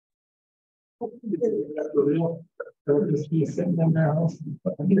He's sitting in their house.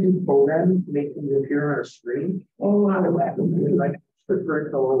 Program make them appear on a screen. Oh, I like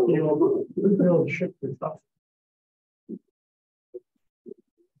real shit and stuff.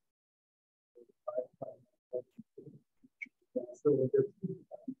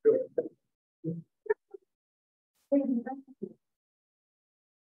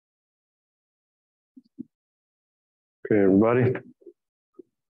 Okay, everybody.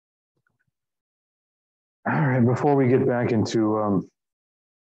 All right, before we get back into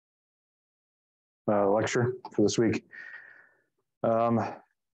lecture for this week, the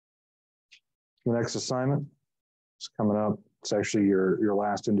next assignment is coming up. It's actually your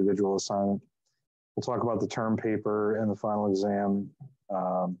last individual assignment. We'll talk about the term paper and the final exam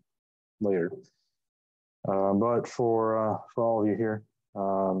later. But for all of you here,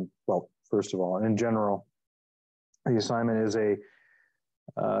 well, first of all, in general, the assignment is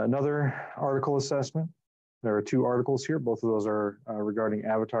another article assessment. There are 2 articles here. Both of those are regarding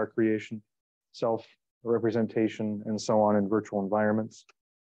avatar creation, self-representation, and so on in virtual environments.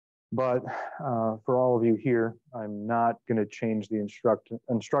 But for all of you here, I'm not going to change the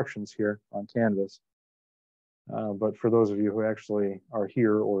instructions here on Canvas. But for those of you who actually are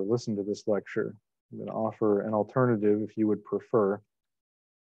here or listen to this lecture, I'm going to offer an alternative if you would prefer.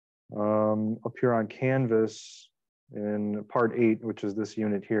 Up here on Canvas in part 8, which is this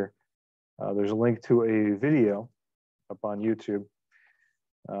unit here, there's a link to a video up on YouTube,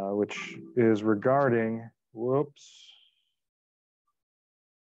 which is regarding,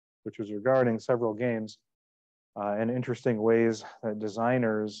 several games and interesting ways that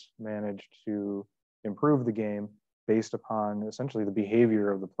designers managed to improve the game based upon essentially the behavior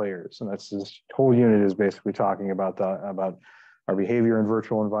of the players. And that's this whole unit is basically talking about our behavior in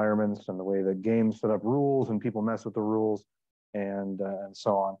virtual environments and the way that games set up rules and people mess with the rules and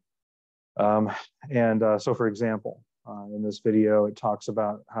so on. So for example, in this video, it talks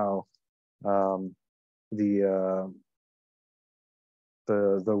about how the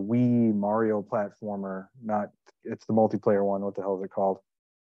Wii Mario platformer, it's the multiplayer one, what the hell is it called?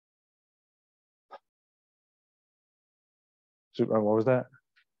 What was that?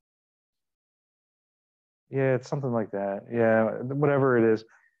 Yeah, it's something like that. Yeah, whatever it is.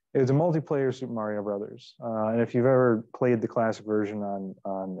 It's a multiplayer Super Mario Brothers. And if you've ever played the classic version on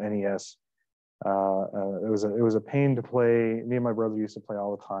NES, it was a pain to play. Me and my brother used to play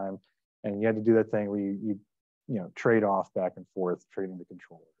all the time, and you had to do that thing where you trade off back and forth, trading the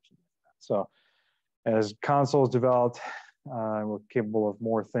controllers. So as consoles developed, were capable of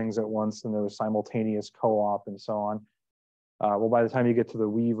more things at once, and there was simultaneous co-op and so on. Well, by the time you get to the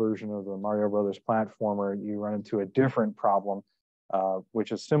Wii version of the Mario Brothers platformer, you run into a different problem,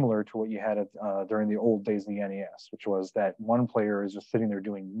 which is similar to what you had during the old days of the NES, which was that one player is just sitting there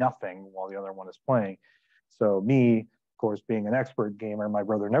doing nothing while the other one is playing. So me, of course, being an expert gamer, my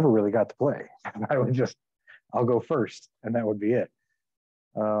brother never really got to play. I'll go first, and that would be it.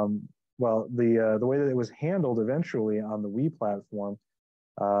 Well, the way that it was handled eventually on the Wii platform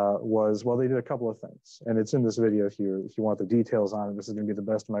was, well, they did a couple of things, and it's in this video if you want the details on it. This is going to be the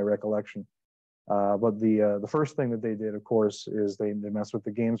best of my recollection. But the first thing that they did, of course, is they messed with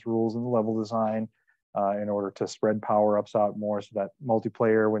the game's rules and the level design in order to spread power-ups out more, so that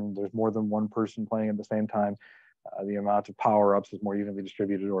multiplayer, when there's more than one person playing at the same time, the amount of power-ups is more evenly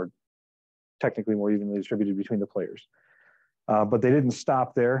distributed, or technically more evenly distributed between the players. But they didn't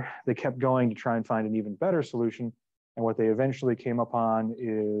stop there. They kept going to try and find an even better solution. And what they eventually came upon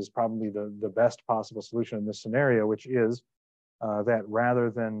is probably the best possible solution in this scenario, which is that rather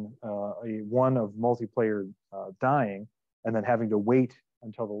than one of multiplayer dying and then having to wait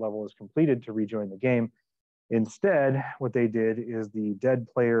until the level is completed to rejoin the game, instead, what they did is the dead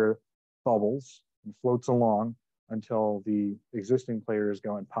player bubbles and floats along until the existing players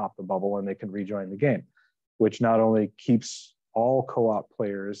go and pop the bubble and they can rejoin the game, which not only keeps all co-op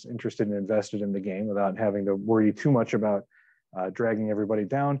players interested and invested in the game without having to worry too much about dragging everybody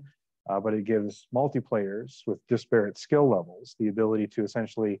down, but it gives multiplayers with disparate skill levels the ability to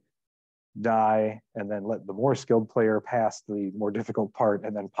essentially die and then let the more skilled player pass the more difficult part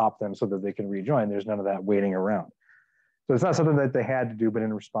and then pop them so that they can rejoin. There's none of that waiting around. So it's not something that they had to do, but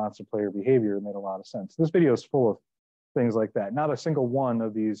in response to player behavior, it made a lot of sense. This video is full of things like that. Not a single one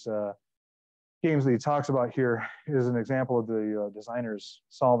of these games that he talks about here is an example of the designers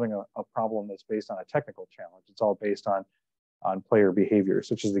solving a problem that's based on a technical challenge. It's all based on player behavior,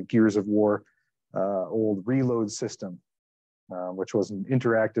 such as the Gears of War old reload system, which was an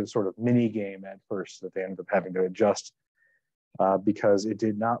interactive sort of mini game at first that they ended up having to adjust because it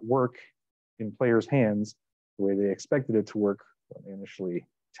did not work in players' hands the way they expected it to work when they initially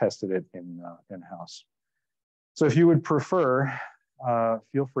tested it in-house. So if you would prefer,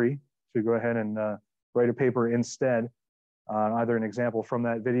 feel free to go ahead and write a paper instead on either an example from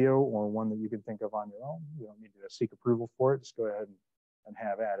that video or one that you can think of on your own. You don't need to seek approval for it. Just go ahead and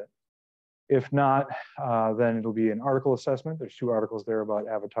have at it. If not, then it'll be an article assessment. There's 2 articles there about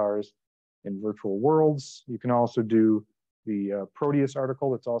avatars in virtual worlds. You can also do the Proteus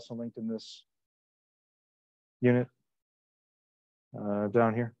article that's also linked in this unit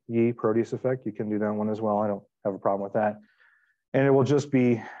down here, Proteus Effect. You can do that one as well. I don't have a problem with that. And it will just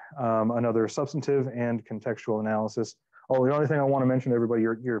be another substantive and contextual analysis. Oh, the only thing I want to mention to everybody,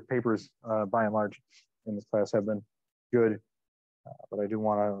 your papers by and large in this class have been good. But I do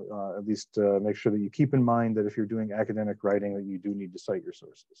want to at least make sure that you keep in mind that if you're doing academic writing, that you do need to cite your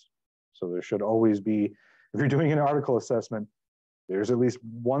sources. So there should always be, if you're doing an article assessment, there's at least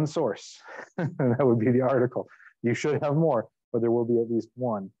one source, and that would be the article. You should have more, but there will be at least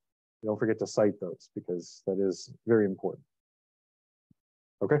one. Don't forget to cite those because that is very important.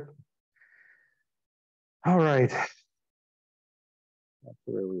 Okay. All right. That's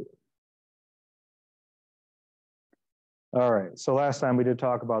where we were. All right, so last time we did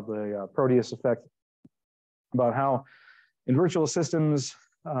talk about the Proteus effect, about how in virtual systems,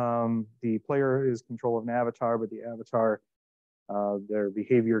 the player is control of an avatar, but the avatar, their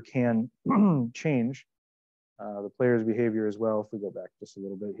behavior can change. The player's behavior as well, if we go back just a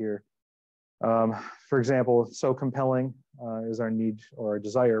little bit here. For example, so compelling is our need or our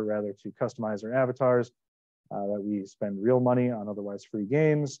desire rather to customize our avatars, that we spend real money on otherwise free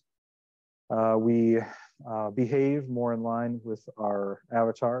games. We behave more in line with our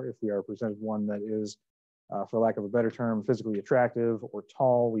avatar. If we are presented one that is, for lack of a better term, physically attractive or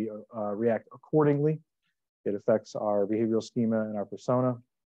tall, we react accordingly. It affects our behavioral schema and our persona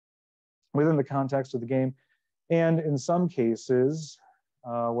within the context of the game. And in some cases,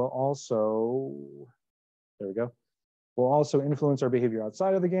 will also, there we go, will also influence our behavior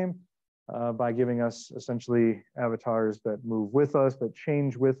outside of the game by giving us essentially avatars that move with us, that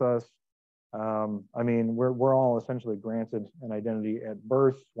change with us. I mean, we're all essentially granted an identity at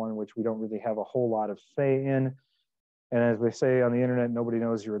birth, one which we don't really have a whole lot of say in. And as they say on the internet, nobody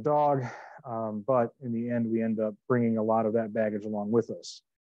knows you're a dog. But in the end, we end up bringing a lot of that baggage along with us.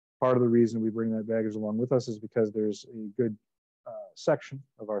 Part of the reason we bring that baggage along with us is because there's a good section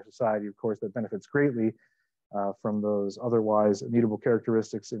of our society, of course, that benefits greatly from those otherwise immutable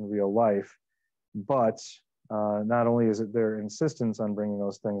characteristics in real life. But not only is it their insistence on bringing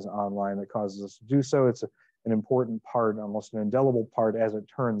those things online that causes us to do so, it's an important part, almost an indelible part, as it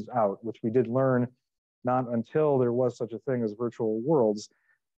turns out, which we did learn not until there was such a thing as virtual worlds,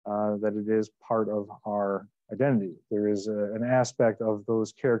 that it is part of our identity. There is an aspect of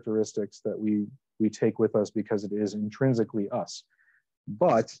those characteristics that we take with us because it is intrinsically us.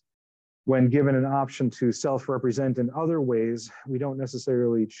 But when given an option to self-represent in other ways, we don't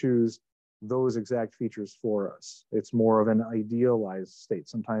necessarily choose those exact features for us. It's more of an idealized state,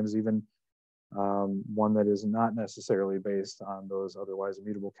 sometimes even one that is not necessarily based on those otherwise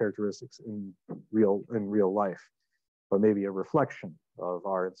immutable characteristics in real life, but maybe a reflection of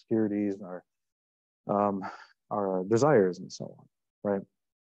our insecurities and our desires and so on, right?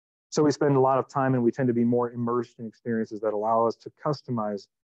 So we spend a lot of time and we tend to be more immersed in experiences that allow us to customize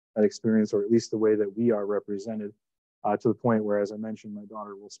that experience, or at least the way that we are represented, to the point where, as I mentioned, my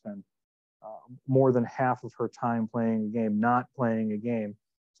daughter will spend more than half of her time playing a game, not playing a game,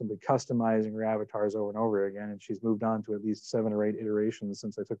 simply customizing her avatars over and over again. And she's moved on to at least 7 or 8 iterations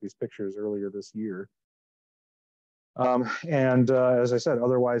since I took these pictures earlier this year. As I said,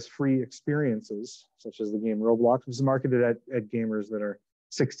 otherwise free experiences, such as the game Roblox, which is marketed at gamers that are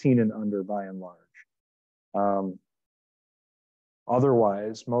 16 and under by and large.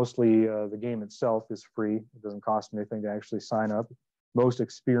 Otherwise, mostly the game itself is free. It doesn't cost anything to actually sign up. Most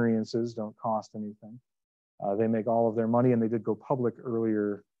experiences don't cost anything. They make all of their money, and they did go public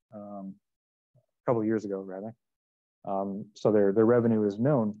earlier, a couple of years ago, rather. So their revenue is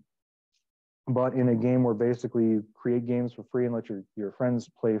known. But in a game where basically you create games for free and let your friends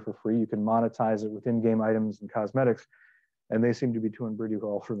play for free, you can monetize it with in-game items and cosmetics, and they seem to be doing pretty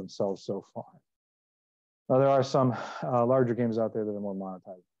well for themselves so far. Now, there are some larger games out there that are more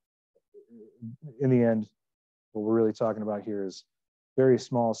monetized. In the end, what we're really talking about here is very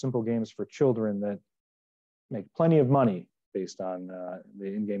small, simple games for children that make plenty of money based on the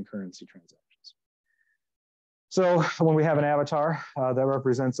in-game currency transactions. So when we have an avatar that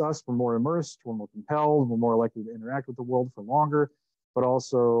represents us, we're more immersed, we're more compelled, we're more likely to interact with the world for longer, but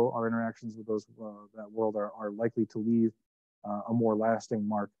also our interactions with that world are likely to leave a more lasting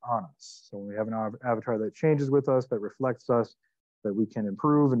mark on us. So when we have an avatar that changes with us, that reflects us, that we can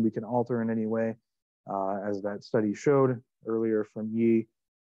improve and we can alter in any way, as that study showed earlier from Yi,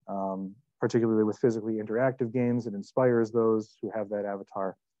 particularly with physically interactive games. It inspires those who have that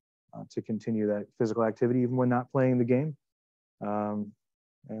avatar to continue that physical activity even when not playing the game,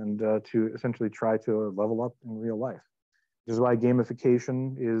 and to essentially try to level up in real life. Which is why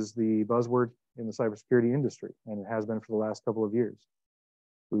gamification is the buzzword in the cybersecurity industry, and it has been for the last couple of years.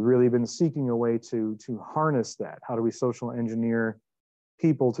 We've really been seeking a way to harness that. How do we social engineer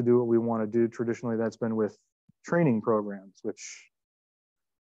people to do what we want to do? Traditionally, that's been with training programs, which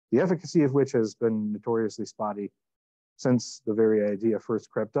the efficacy of which has been notoriously spotty since the very idea first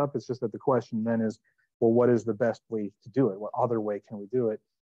crept up. It's just that the question then is, well, what is the best way to do it? What other way can we do it?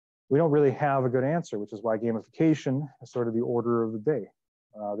 We don't really have a good answer, which is why gamification is sort of the order of the day.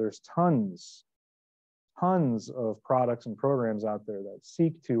 There's tons of products and programs out there that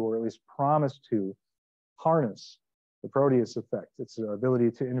seek to, or at least promise to, harness the Proteus effect. It's the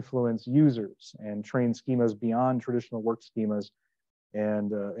ability to influence users and train schemas beyond traditional work schemas,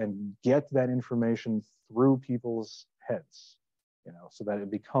 and get that information through people's heads, so that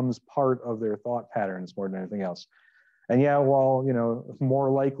it becomes part of their thought patterns more than anything else. And yeah, well, more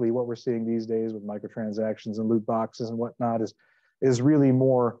likely what we're seeing these days with microtransactions and loot boxes and whatnot is really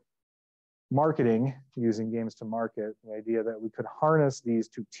more marketing, using games to market. The idea that we could harness these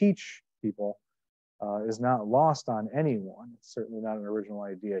to teach people is not lost on anyone. It's certainly not an original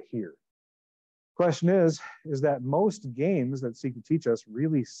idea here. Question is that most games that seek to teach us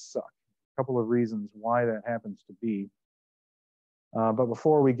really suck. A couple of reasons why that happens to be. But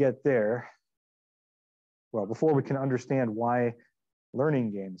before we get there, before we can understand why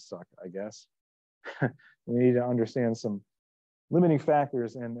learning games suck, I guess, we need to understand some limiting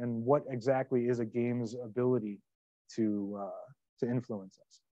factors and what exactly is a game's ability to influence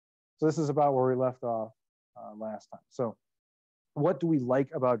us. So this is about where we left off last time. So what do we like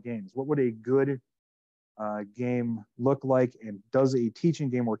about games? What would a good game look like? And does a teaching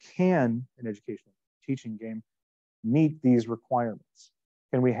game, or can an educational teaching game, meet these requirements?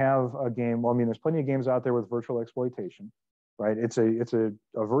 Can we have a game? Well, I mean, there's plenty of games out there with virtual exploitation, right? It's a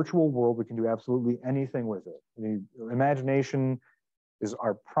virtual world. We can do absolutely anything with it. The imagination is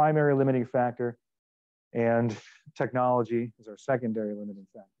our primary limiting factor, and technology is our secondary limiting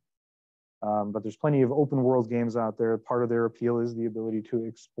factor. But there's plenty of open world games out there. Part of their appeal is the ability to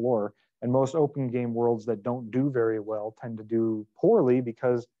explore. And most open game worlds that don't do very well tend to do poorly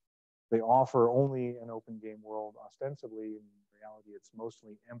because they offer only an open game world ostensibly. In reality, it's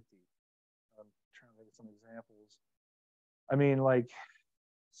mostly empty. I'm trying to think of some examples. I mean,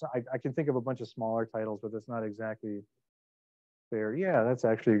 so I can think of a bunch of smaller titles, but that's not exactly fair. Yeah, that's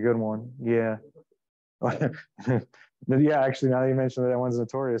actually a good one. Yeah. Yeah, actually, now that you mentioned that one's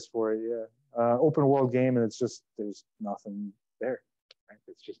notorious for it. Yeah. Open world game, and there's nothing there. Right?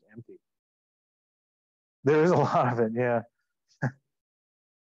 It's just empty. There is a lot of it. Yeah.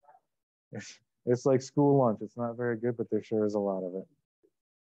 It's like school lunch. It's not very good, but there sure is a lot of it.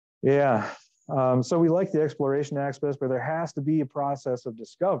 Yeah. So we like the exploration aspects, but there has to be a process of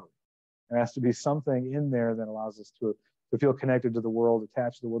discovery. There has to be something in there that allows us to feel connected to the world,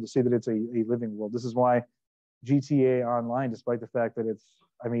 attached to the world, to see that it's a living world. This is why GTA Online, despite the fact that it's,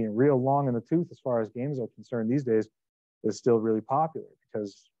 real long in the tooth as far as games are concerned these days, is still really popular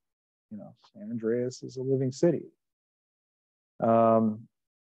because, San Andreas is a living city.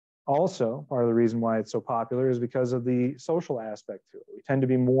 Also, part of the reason why it's so popular is because of the social aspect to it. We tend to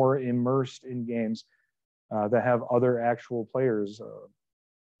be more immersed in games that have other actual players.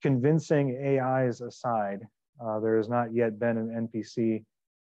 Convincing AIs aside, there has not yet been an NPC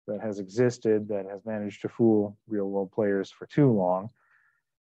that has existed that has managed to fool real world players for too long.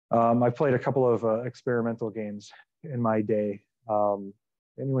 I've played a couple of experimental games in my day.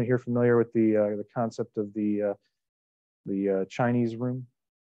 Anyone here familiar with the concept of the Chinese room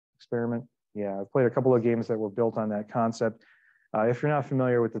experiment? Yeah, I've played a couple of games that were built on that concept. If you're not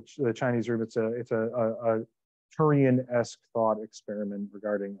familiar with the Chinese room, it's a Turian-esque thought experiment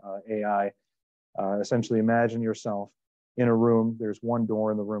regarding AI. Essentially, imagine yourself in a room. There's one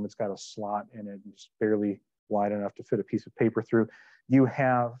door in the room. It's got a slot in it, just barely wide enough to fit a piece of paper through. You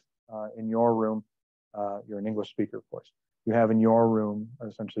have in your room, you're an English speaker, of course. You have in your room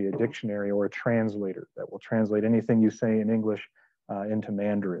essentially a dictionary or a translator that will translate anything you say in English into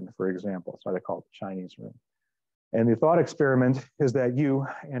Mandarin, for example. That's why they call it the Chinese room. And the thought experiment is that you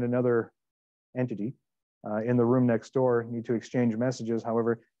and another entity in the room next door need to exchange messages.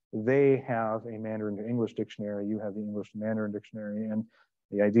 However, they have a Mandarin to English dictionary, you have the English to Mandarin dictionary, and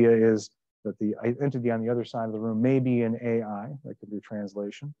the idea is that the entity on the other side of the room may be an AI that could do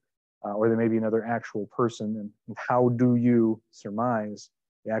translation, or they may be another actual person. And how do you surmise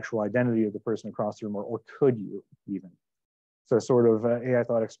the actual identity of the person across the room, or could you even? So sort of AI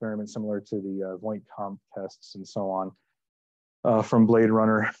thought experiment similar to the Voight-Kampff tests and so on from Blade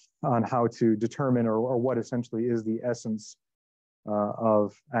Runner on how to determine or what essentially is the essence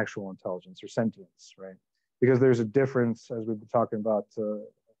of actual intelligence or sentience, right? Because there's a difference, as we've been talking about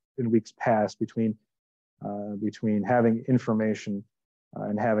in weeks past, between having information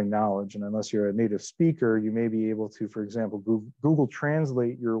and having knowledge. And unless you're a native speaker, you may be able to, for example, Google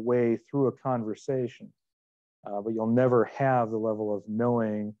Translate your way through a conversation, but you'll never have the level of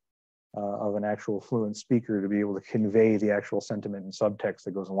knowing of an actual fluent speaker to be able to convey the actual sentiment and subtext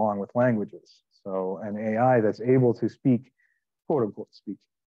that goes along with languages. So an AI that's able to speak, quote unquote, speak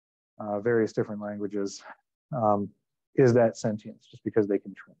various different languages is that sentience, just because they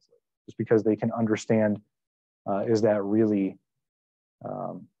can translate, just because they can understand, is that really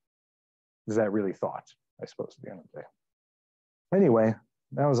thought, I suppose, at the end of the day. Anyway,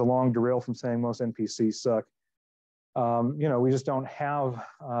 that was a long derail from saying most NPCs suck. We just don't have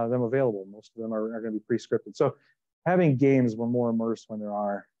them available. Most of them are going to be pre-scripted. So having games, we're more immersed when there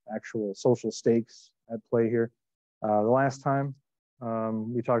are actual social stakes at play here. The last time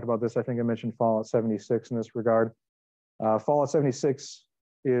we talked about this, I think I mentioned Fallout 76 in this regard. Fallout 76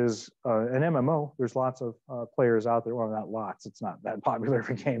 is an MMO. There's lots of players out there. Well, not lots. It's not that popular of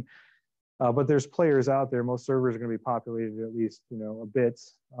a game. But there's players out there. Most servers are going to be populated at least, a bit.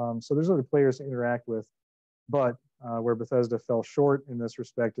 So there's other players to interact with. But where Bethesda fell short in this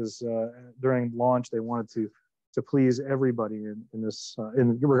respect is during launch, they wanted to please everybody in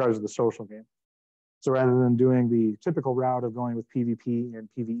regards to the social game. So rather than doing the typical route of going with PvP and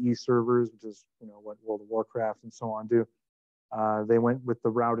PvE servers, which is what World of Warcraft and so on do, they went with the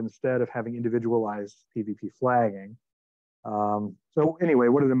route instead of having individualized PvP flagging. So anyway,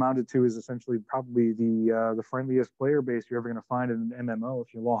 what it amounted to is essentially probably the friendliest player base you're ever going to find in an MMO.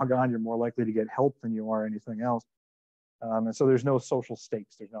 If you log on, you're more likely to get help than you are anything else. And so there's no social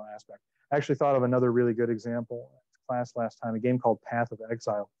stakes. There's no aspect. I actually thought of another really good example in class last time, a game called Path of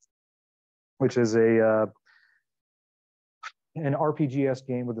Exile, which is an RPGS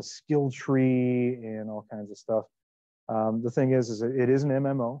game with a skill tree and all kinds of stuff. The thing is it is an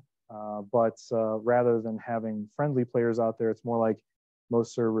MMO, but rather than having friendly players out there, it's more like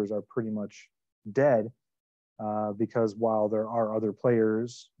most servers are pretty much dead because while there are other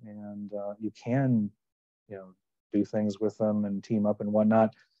players and you can, do things with them and team up and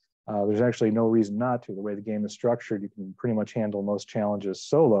whatnot, there's actually no reason not to. The way the game is structured, you can pretty much handle most challenges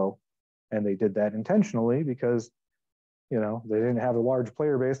solo. And they did that intentionally because, they didn't have a large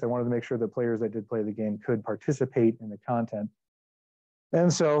player base. They wanted to make sure that players that did play the game could participate in the content.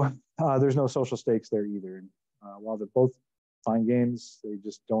 And so there's no social stakes there either. While they're both fine games, they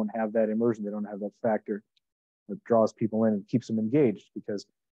just don't have that immersion. They don't have that factor that draws people in and keeps them engaged because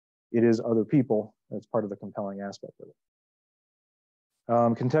it is other people. That's part of the compelling aspect of it.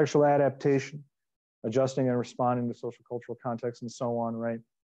 Contextual adaptation, adjusting and responding to social cultural context and so on, right?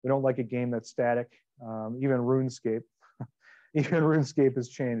 We don't like a game that's static. Even RuneScape, has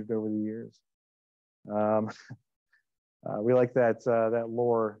changed over the years. We like that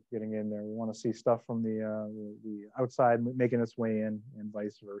lore getting in there. We want to see stuff from the outside making its way in, and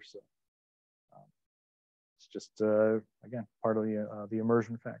vice versa. It's just again part of the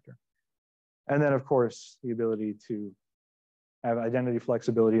immersion factor, and then of course the ability to have identity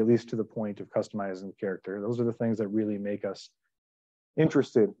flexibility, at least to the point of customizing the character. Those are the things that really make us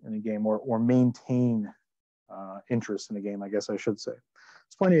interested in a game or maintain interest in a game, I guess I should say.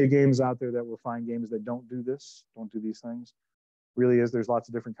 There's plenty of games out there that will find games that don't do these things. Really is, there's lots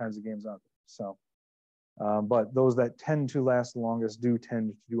of different kinds of games out there. So, but those that tend to last the longest do tend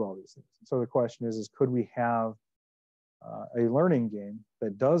to do all these things. So the question is could we have a learning game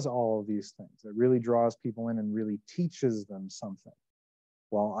that does all of these things, that really draws people in and really teaches them something?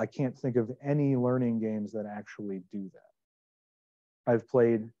 Well, I can't think of any learning games that actually do that. I've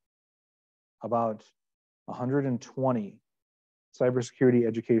played about 120 cybersecurity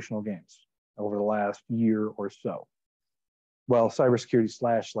educational games over the last year or so. Well, cybersecurity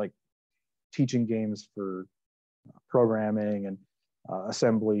 / like teaching games for programming and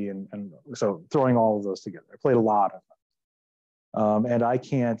assembly and so throwing all of those together. I played a lot of them. And I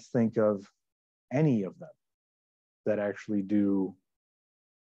can't think of any of them that actually do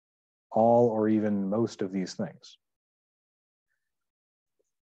all or even most of these things.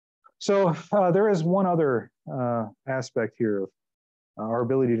 So there is one other aspect here of our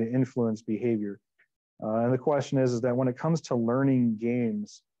ability to influence behavior. And the question is that when it comes to learning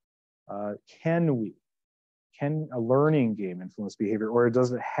games, can can a learning game influence behavior, or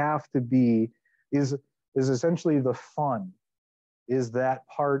does it have to be, is essentially the fun, is that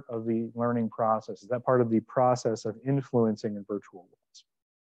part of the learning process? Is that part of the process of influencing in virtual worlds?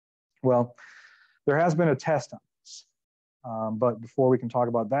 Well, there has been a test on this, but before we can talk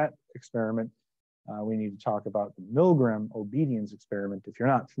about that experiment, we need to talk about the Milgram obedience experiment. If you're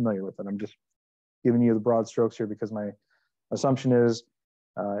not familiar with it, I'm just giving you the broad strokes here because my assumption is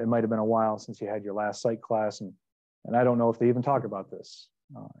it might have been a while since you had your last psych class, and I don't know if they even talk about this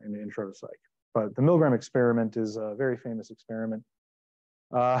in the intro to psych. But the Milgram experiment is a very famous experiment.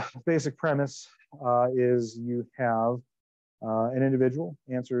 Basic premise is you have an individual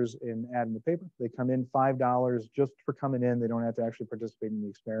answers an ad in the paper. They come in $5 just for coming in. They don't have to actually participate in the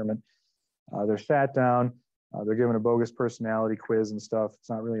experiment. They're sat down. They're given a bogus personality quiz and stuff. It's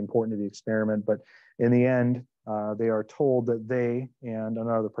not really important to the experiment, but in the end, they are told that they and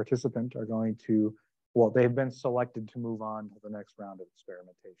another participant are going to, well, they've been selected to move on to the next round of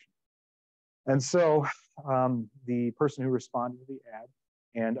experimentation. And so the person who responded to the ad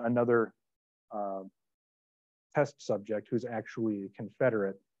and another test subject who's actually a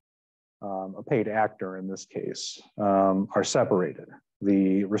Confederate, a paid actor in this case, are separated.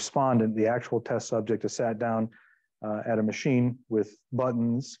 The respondent, the actual test subject, is sat down at a machine with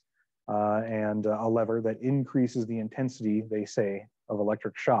buttons and a lever that increases the intensity, they say, of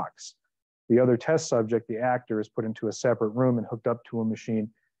electric shocks. The other test subject, the actor, is put into a separate room and hooked up to a machine.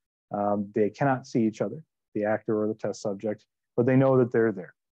 They cannot see each other, the actor or the test subject, but they know that they're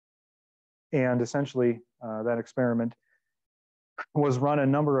there. And essentially, that experiment was run a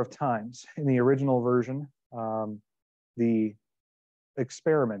number of times. In the original version, the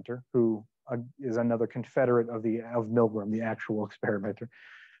experimenter, who is another Confederate of Milgram, the actual experimenter,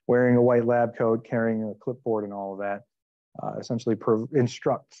 wearing a white lab coat, carrying a clipboard and all of that, essentially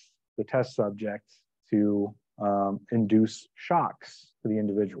instructs the test subject to induce shocks to the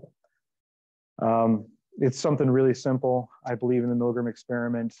individual. It's something really simple. I believe in the Milgram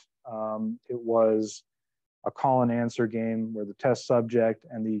experiment. It was a call and answer game where the test subject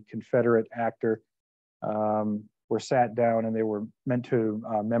and the Confederate actor were sat down and they were meant to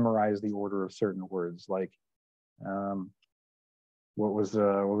memorize the order of certain words, like what was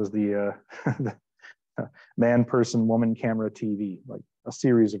the man, person, woman, camera, TV, like a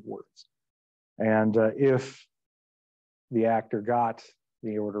series of words. And if the actor got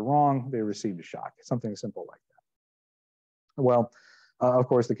the order wrong, they received a shock, something simple like that. Well, of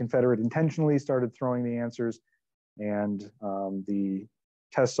course, the Confederate intentionally started throwing the answers, and the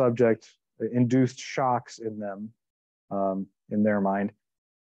test subject induced shocks in them, in their mind,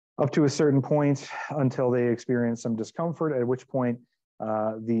 up to a certain point until they experienced some discomfort, at which point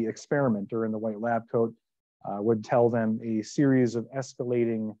the experimenter in the white lab coat would tell them a series of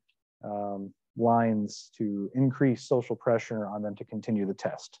escalating lines to increase social pressure on them to continue the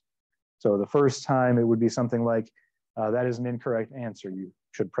test. So the first time it would be something like, that is an incorrect answer, you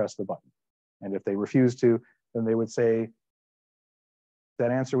should press the button. And if they refuse to, then they would say,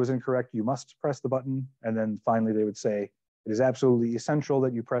 that answer was incorrect, you must press the button. And then finally they would say, it is absolutely essential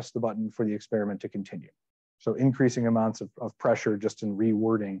that you press the button for the experiment to continue. So increasing amounts of pressure just in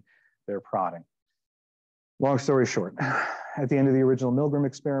rewording their prodding. Long story short, at the end of the original Milgram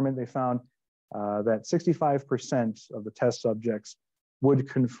experiment, they found that 65% of the test subjects would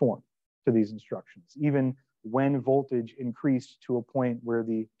conform to these instructions, even when voltage increased to a point where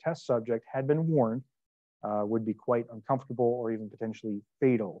the test subject had been warned would be quite uncomfortable or even potentially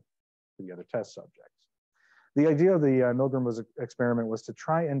fatal to the other test subjects. The idea of the Milgram experiment was to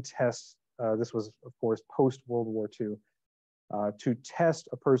try and test, this was of course post-World War II, to test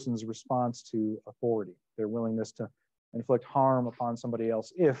a person's response to authority, their willingness to inflict harm upon somebody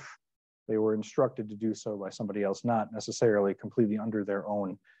else if they were instructed to do so by somebody else, not necessarily completely under their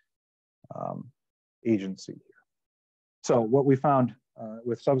own agency here. So what we found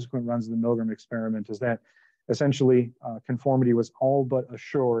with subsequent runs of the Milgram experiment is that essentially conformity was all but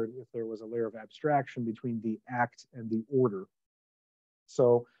assured if there was a layer of abstraction between the act and the order.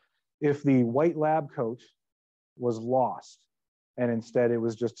 So if the white lab coat was lost and instead it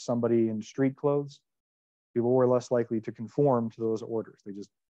was just somebody in street clothes, people were less likely to conform to those orders. They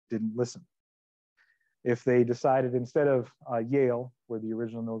just didn't listen. If they decided instead of Yale, where the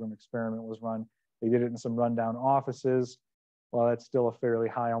original Milgram experiment was run, they did it in some rundown offices, well, that's still a fairly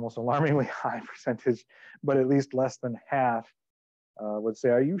high, almost alarmingly high percentage, but at least less than half would say,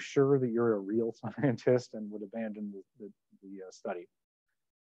 are you sure that you're a real scientist, and would abandon the study.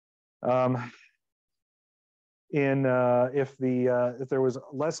 If there was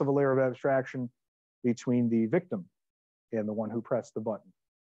less of a layer of abstraction between the victim and the one who pressed the button,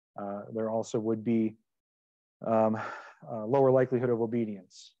 there also would be Lower likelihood of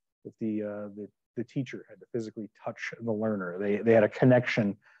obedience if the teacher had to physically touch the learner. They had a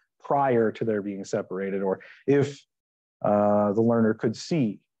connection prior to their being separated, or if the learner could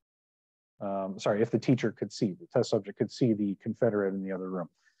see, if the teacher could see, the test subject could see the confederate in the other room.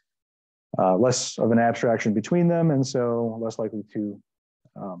 Less of an abstraction between them, and so less likely to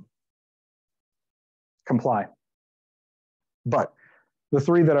comply. But the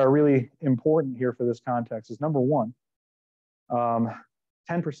three that are really important here for this context is number one, 10%.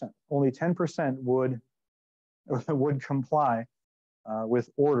 Only 10% would comply with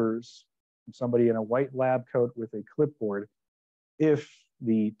orders from somebody in a white lab coat with a clipboard if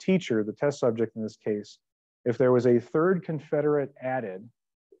the teacher, the test subject in this case, if there was a third confederate added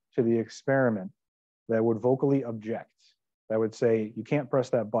to the experiment that would vocally object, that would say, you can't press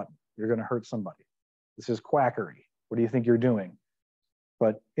that button, you're going to hurt somebody. This is quackery. What do you think you're doing?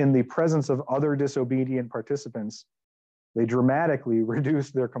 But in the presence of other disobedient participants, they dramatically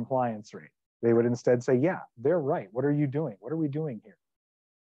reduce their compliance rate. They would instead say, yeah, they're right. What are you doing? What are we doing here?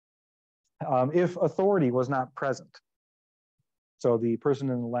 If authority was not present, so the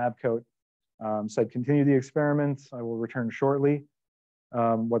person in the lab coat said, continue the experiment, I will return shortly.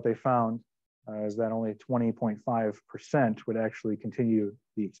 What they found is that only 20.5% would actually continue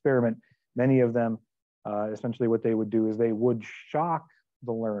the experiment. Many of them, essentially what they would do is they would shock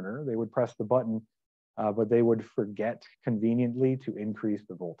the learner, they would press the button, but they would forget conveniently to increase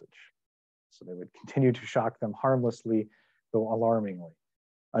the voltage. So they would continue to shock them harmlessly, though alarmingly,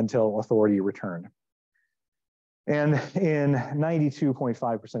 until authority returned. And in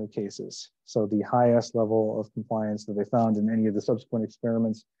 92.5% of cases, so the highest level of compliance that they found in any of the subsequent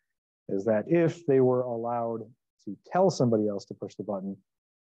experiments is that if they were allowed to tell somebody else to push the button,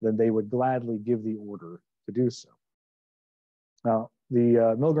 then they would gladly give the order to do so. Now,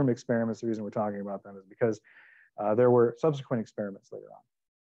 the Milgram experiments, the reason we're talking about them is because there were subsequent experiments later on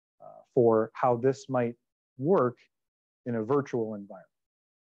for how this might work in a virtual environment,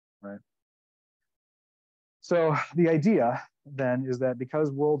 right? So the idea then is that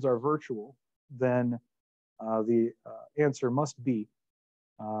because worlds are virtual, then the answer must be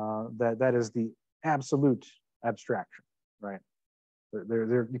that is the absolute abstraction, right?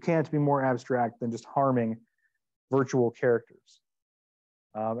 You can't be more abstract than just harming virtual characters.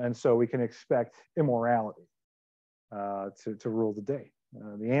 And so we can expect immorality to rule the day.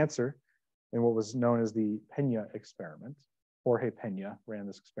 The answer in what was known as the Pena experiment, Jorge Pena ran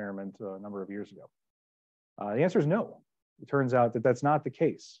this experiment a number of years ago. The answer is no. It turns out that that's not the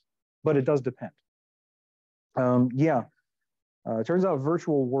case, but it does depend. It turns out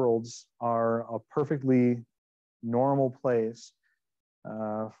virtual worlds are a perfectly normal place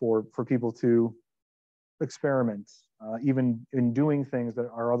for people to experiment, even in doing things that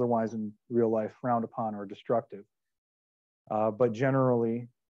are otherwise in real life frowned upon or destructive, but generally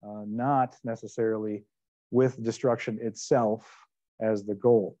not necessarily with destruction itself as the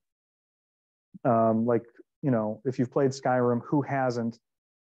goal. Like, you know, if you've played Skyrim, who hasn't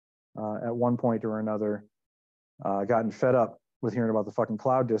at one point or another gotten fed up with hearing about the fucking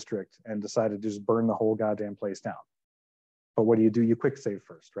Cloud District and decided to just burn the whole goddamn place down? But what do? You quick save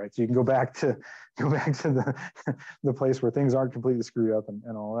first, right? So you can go back to the place where things aren't completely screwed up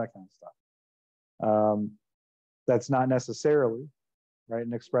and all that kind of stuff. That's not necessarily, right,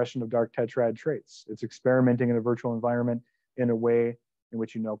 an expression of dark tetrad traits. It's experimenting in a virtual environment in a way in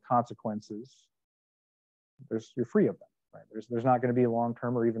which you know consequences. You're free of them, right? There's not going to be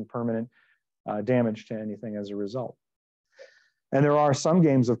long-term or even permanent damage to anything as a result. And there are some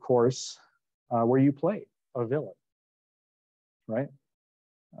games, of course, where you play a villain, right?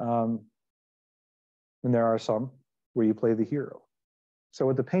 And there are some where you play the hero. So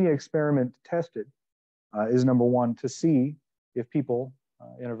what the Pena experiment tested is, number one, to see if people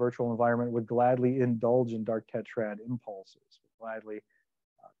in a virtual environment would gladly indulge in dark tetrad impulses, would gladly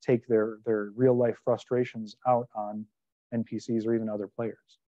take their real life frustrations out on NPCs or even other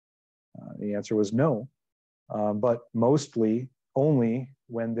players. The answer was no, but mostly only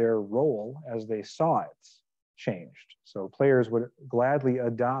when their role as they saw it changed. So players would gladly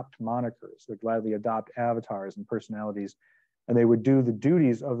adopt monikers, would gladly adopt avatars and personalities, and they would do the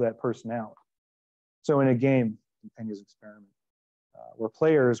duties of that personality. So in a game, in Pena's experiment, where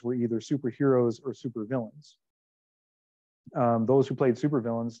players were either superheroes or supervillains, those who played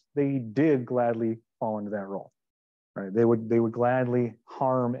supervillains, they did gladly fall into that role, right? They would gladly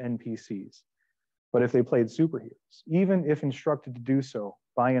harm NPCs. But if they played superheroes, even if instructed to do so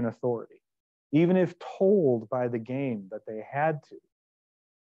by an authority, even if told by the game that they had to,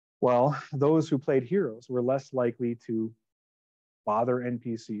 well, those who played heroes were less likely to bother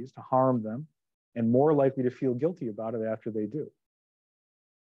NPCs, to harm them, and more likely to feel guilty about it after they do.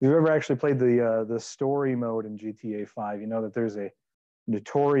 If you've ever actually played the story mode in GTA 5, you know that there's a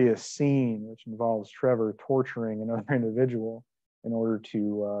notorious scene which involves Trevor torturing another individual in order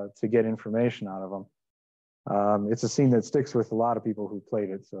to get information out of them. It's a scene that sticks with a lot of people who played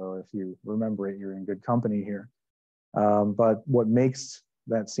it, so if you remember it, you're in good company here. But what makes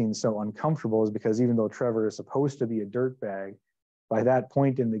that scene so uncomfortable is because even though Trevor is supposed to be a dirtbag, by that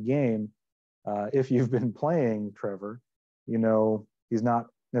point in the game, if you've been playing Trevor, you know he's not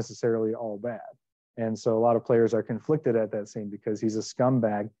necessarily all bad. And so a lot of players are conflicted at that scene because he's a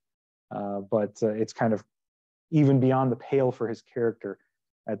scumbag, but it's kind of even beyond the pale for his character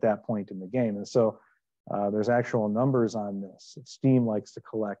at that point in the game. And so there's actual numbers on this. Steam likes to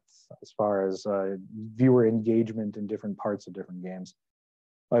collect as far as viewer engagement in different parts of different games.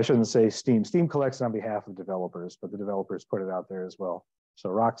 I shouldn't say Steam. Steam collects on behalf of developers, but the developers put it out there as well. So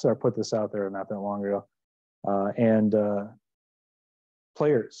Rockstar put this out there not that long ago. And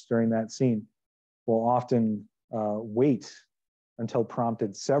players during that scene will often wait until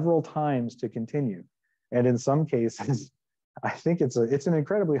prompted several times to continue. And in some cases, I think it's an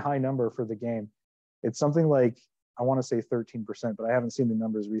incredibly high number for the game. It's something like, I want to say 13%, but I haven't seen the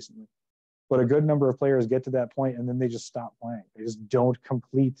numbers recently. But a good number of players get to that point and then they just stop playing. They just don't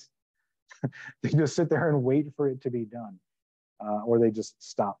complete. They just sit there and wait for it to be done. Or they just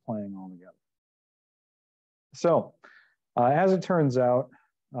stop playing altogether. So, as it turns out,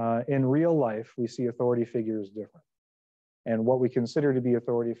 in real life, we see authority figures different. And what we consider to be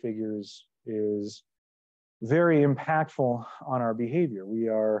authority figures is very impactful on our behavior. We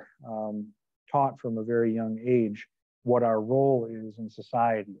are taught from a very young age what our role is in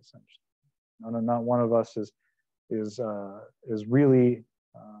society, essentially. Not one of us is really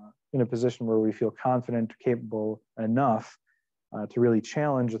in a position where we feel confident, capable enough to really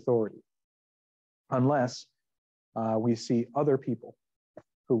challenge authority, unless we see other people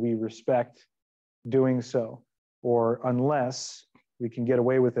who we respect doing so, or unless we can get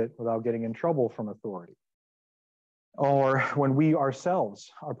away with it without getting in trouble from authority. Or when we ourselves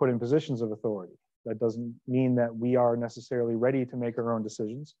are put in positions of authority. That doesn't mean that we are necessarily ready to make our own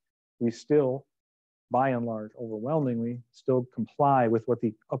decisions. We still, by and large, overwhelmingly, still comply with what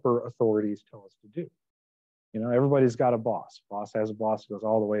the upper authorities tell us to do. You know, everybody's got a boss. Boss has a boss that goes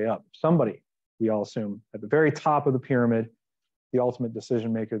all the way up. Somebody, we all assume, at the very top of the pyramid, the ultimate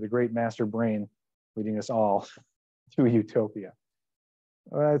decision maker, the great master brain, leading us all to utopia.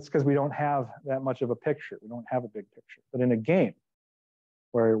 It's because we don't have that much of a picture. We don't have a big picture. But in a game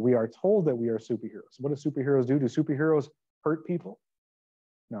where we are told that we are superheroes, what do superheroes do? Do superheroes hurt people?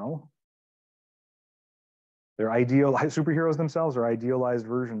 No. They're idealized, superheroes themselves are idealized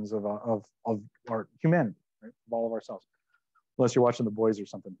versions of our humanity, right? Of all of ourselves. Unless you're watching The Boys or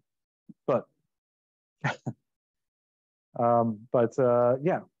something. But,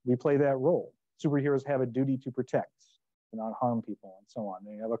 yeah, we play that role. Superheroes have a duty to protect, to not harm people, and so on.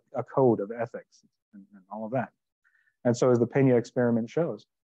 They have a code of ethics and all of that. And so as the Pena experiment shows,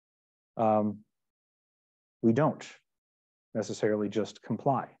 we don't necessarily just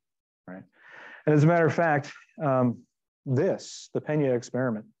comply, right? And as a matter of fact, the Pena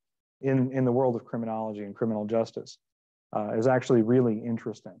experiment in the world of criminology and criminal justice is actually really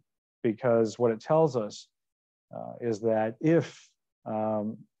interesting, because what it tells us is that if,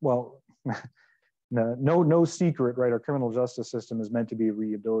 well, no secret, right? Our criminal justice system is meant to be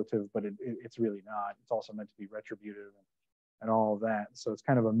rehabilitative, but it's really not. It's also meant to be retributive and all of that. So it's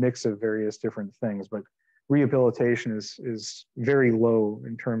kind of a mix of various different things, but rehabilitation is very low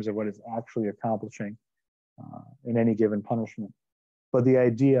in terms of what it's actually accomplishing in any given punishment. But the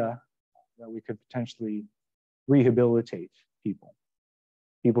idea that we could potentially rehabilitate people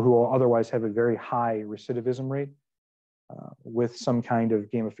who will otherwise have a very high recidivism rate with some kind of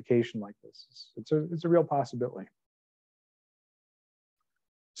gamification like this, it's a real possibility.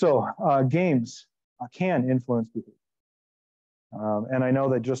 So games can influence behavior. And I know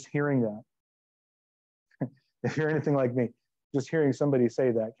that just hearing that, if you're anything like me, just hearing somebody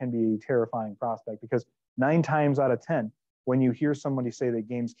say that can be a terrifying prospect, because 9 times out of 10, when you hear somebody say that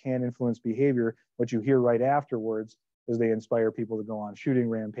games can influence behavior, what you hear right afterwards is they inspire people to go on shooting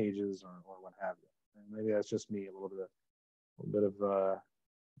rampages or what have you. And maybe that's just me, a little bit of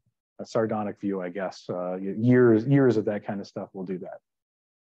a sardonic view, I guess. Years of that kind of stuff will do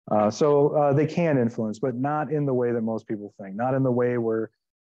that. So they can influence, but not in the way that most people think, not in the way where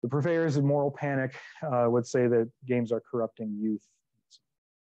the purveyors of moral panic would say that games are corrupting youth.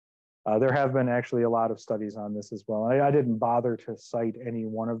 There have been actually a lot of studies on this as well. I didn't bother to cite any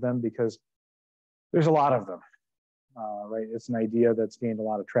one of them because there's a lot of them. right? It's an idea that's gained a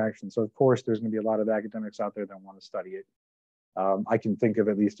lot of traction. So of course, there's going to be a lot of academics out there that want to study it. I can think of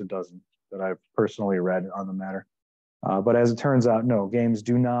at least a dozen that I've personally read on the matter. But as it turns out, no, games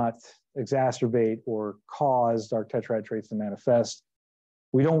do not exacerbate or cause dark tetrad traits to manifest.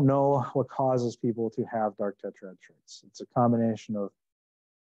 We don't know what causes people to have dark tetrad traits. It's a combination of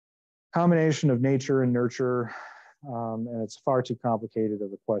nature and nurture, and it's far too complicated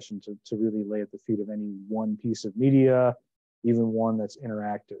of a question to really lay at the feet of any one piece of media, even one that's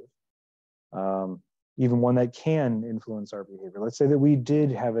interactive, even one that can influence our behavior. Let's say that we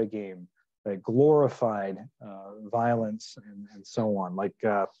did have a game that glorified violence and so on, like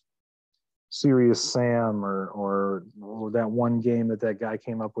Serious Sam or that one game that guy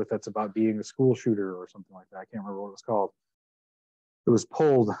came up with that's about being a school shooter or something like that. I can't remember what it was called. It was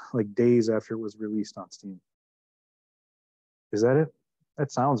pulled like days after it was released on Steam. Is that it? That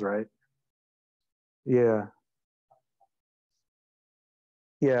sounds right. Yeah.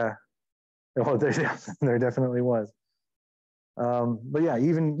 Yeah. Well, there definitely was. But yeah,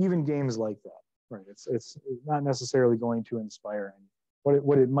 even games like that, right? It's not necessarily going to inspire any.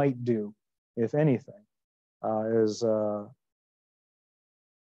 What it might do, if anything, is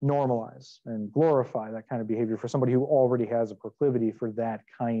normalize and glorify that kind of behavior for somebody who already has a proclivity for that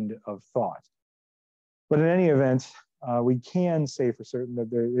kind of thought. But in any event, we can say for certain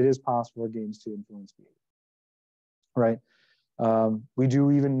that it is possible for games to influence behavior, right? We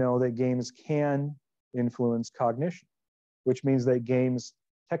do even know that games can influence cognition, which means that games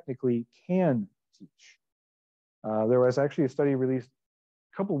technically can teach. There was actually a study released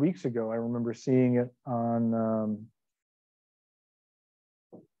a couple of weeks ago. I remember seeing it on,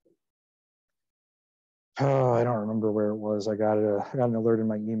 I don't remember where it was. I got an alert in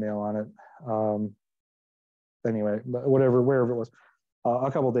my email on it. Anyway, but wherever it was,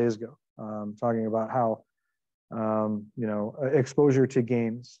 a couple of days ago, talking about how, exposure to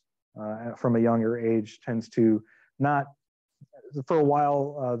games from a younger age tends to not, for a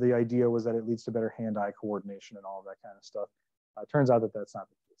while, the idea was that it leads to better hand-eye coordination and all of that kind of stuff. Turns out that that's not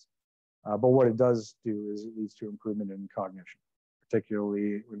the case. But what it does do is it leads to improvement in cognition,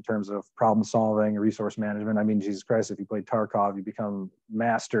 particularly in terms of problem solving, resource management. I mean, Jesus Christ, if you play Tarkov, you become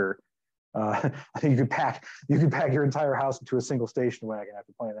master. I think you could pack your entire house into a single station wagon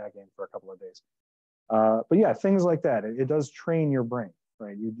after playing that game for a couple of days. But yeah, things like that. It does train your brain,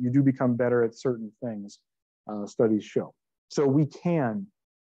 right? You do become better at certain things, studies show. So we can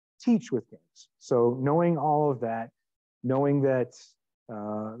teach with games. So knowing all of that, knowing that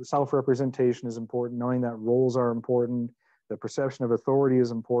self-representation is important, knowing that roles are important, the perception of authority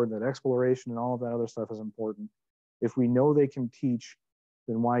is important, that exploration and all of that other stuff is important. If we know they can teach,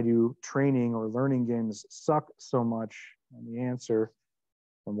 then why do training or learning games suck so much? And the answer,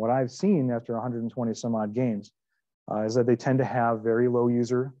 from what I've seen after 120 some odd games, is that they tend to have very low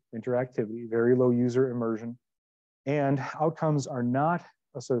user interactivity, very low user immersion, and outcomes are not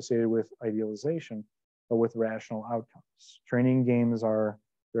associated with idealization, but with rational outcomes. Training games are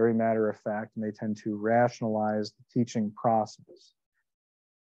very matter of fact, and they tend to rationalize the teaching process.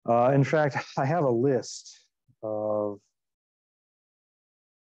 In fact, I have a list of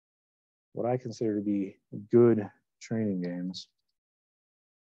what I consider to be good training games.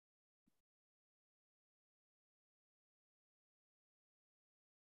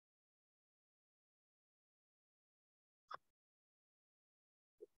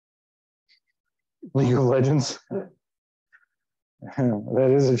 League of Legends.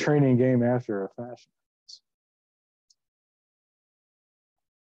 That is a training game after a fashion.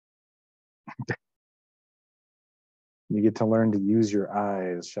 You get to learn to use your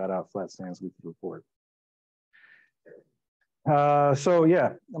eyes. Shout out Flat Stands Weekly Report. So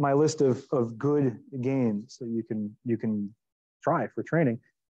yeah, my list of good games that you can try for training.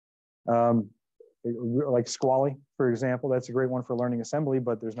 Like Squally, for example, that's a great one for learning assembly,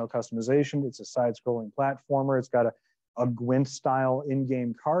 but there's no customization. It's a side-scrolling platformer. It's got a Gwent-style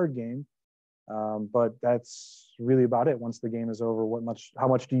in-game card game, but that's really about it. Once the game is over, how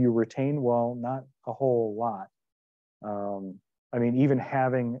much do you retain? Well, not a whole lot. I mean, even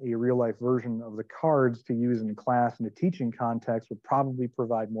having a real-life version of the cards to use in class in a teaching context would probably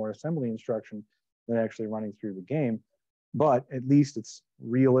provide more assembly instruction than actually running through the game. But at least it's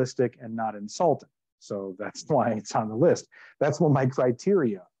realistic and not insulting. So that's why it's on the list. That's what my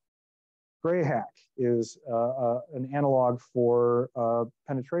criteria. Greyhack is an analog for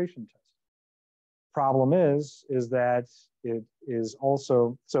penetration testing. Problem is that it is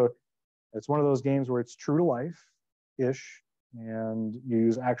also, so it's one of those games where it's true to life-ish, and you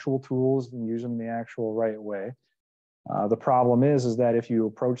use actual tools and use them the actual right way. The problem is that if you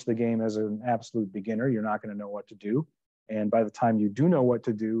approach the game as an absolute beginner, you're not going to know what to do. And by the time you do know what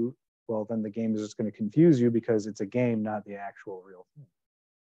to do, well, then the game is just going to confuse you because it's a game, not the actual real thing.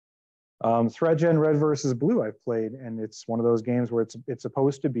 ThreatGen Red versus Blue I've played, and it's one of those games where it's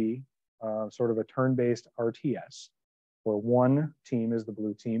supposed to be sort of a turn-based RTS, where one team is the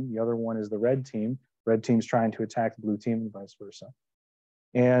blue team, the other one is the red team. Red team's trying to attack the blue team and vice versa.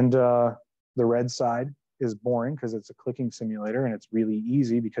 And the red side is boring because it's a clicking simulator, and it's really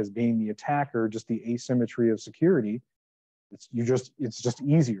easy because being the attacker, just the asymmetry of security, it's just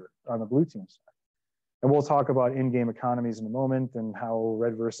easier on the blue team side. And we'll talk about in-game economies in a moment and how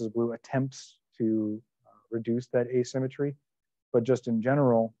red versus blue attempts to reduce that asymmetry. But just in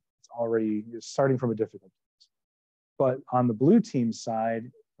general, it's starting from a difficult place. But on the blue team side,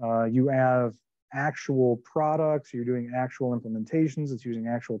 you have actual products, you're doing actual implementations, it's using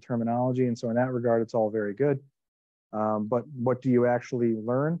actual terminology. And so in that regard, it's all very good. But what do you actually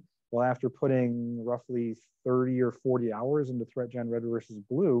learn? Well, after putting roughly 30 or 40 hours into ThreatGen Red versus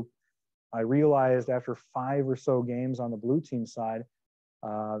Blue, I realized after 5 or so games on the blue team side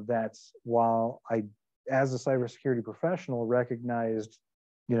that while I, as a cybersecurity professional, recognized,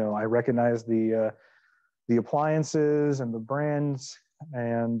 I recognized the appliances and the brands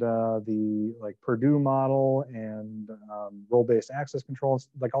and the Purdue model and role-based access controls,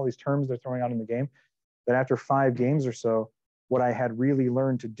 like all these terms they're throwing out in the game, that after 5 games or so, what I had really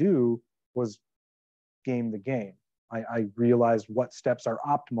learned to do was game the game. I realized what steps are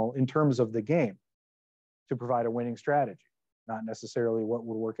optimal in terms of the game to provide a winning strategy, not necessarily what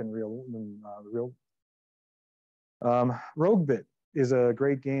would work in real. RogueBit is a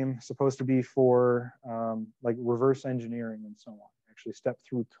great game, supposed to be for like reverse engineering and so on. Actually step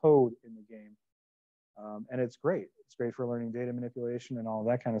through code in the game. And it's great. It's great for learning data manipulation and all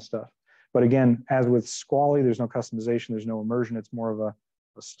that kind of stuff. But again, as with Squally, there's no customization, there's no immersion. It's more of a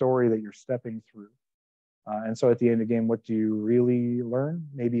story that you're stepping through. And so at the end of the game, what do you really learn?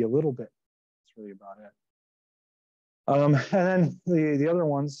 Maybe a little bit. That's really about it. And then the other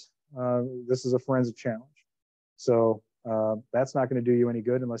ones, this is a forensic challenge. So that's not going to do you any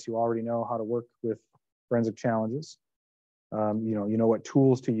good unless you already know how to work with forensic challenges. You know what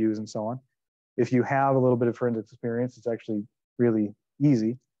tools to use and so on. If you have a little bit of forensic experience, it's actually really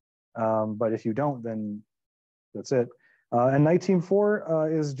easy. But if you don't, then that's it. And Night Team 4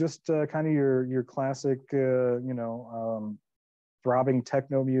 is just kind of your classic, throbbing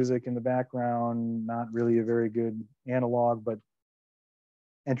techno music in the background, not really a very good analog, but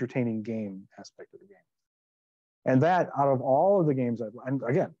entertaining game aspect of the game. And that, out of all of the games, and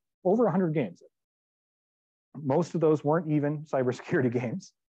again, over 100 games, most of those weren't even cybersecurity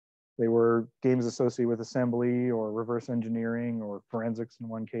games. They were games associated with assembly or reverse engineering or forensics in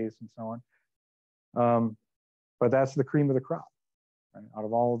one case and so on. But that's the cream of the crop, right? Out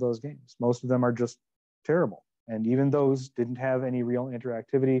of all of those games. Most of them are just terrible. And even those didn't have any real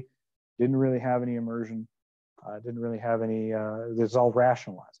interactivity, didn't really have any immersion, didn't really have any, it's all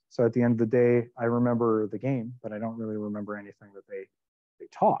rationalized. So at the end of the day, I remember the game, but I don't really remember anything that they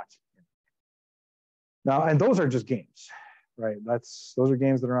taught. Now, and those are just games, right? Those are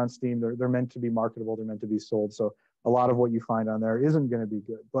games that are on Steam. They're meant to be marketable. They're meant to be sold. So a lot of what you find on there isn't going to be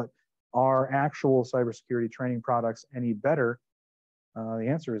good. But are actual cybersecurity training products any better? The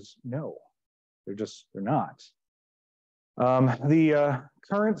answer is no. They're not. The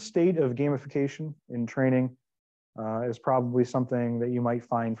current state of gamification in training is probably something that you might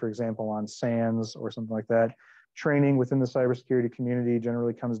find, for example, on SANS or something like that. Training within the cybersecurity community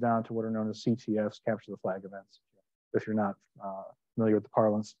generally comes down to what are known as CTFs, capture the flag events, if you're not familiar with the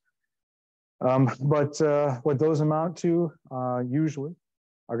parlance. But what those amount to usually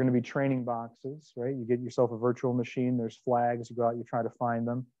are going to be training boxes, right? You get yourself a virtual machine, there's flags, you go out, you try to find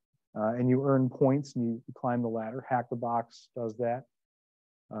them, and you earn points and you climb the ladder. Hack the Box does that.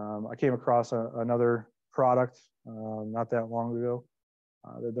 I came across another product not that long ago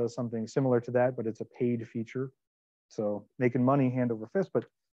that does something similar to that, but it's a paid feature. So making money hand over fist, but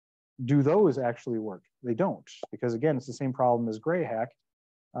do those actually work? They don't, because again, it's the same problem as Greyhack.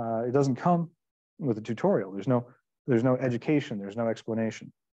 It doesn't come with a tutorial. There's no education, there's no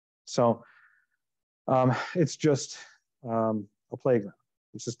explanation. So it's just a playground.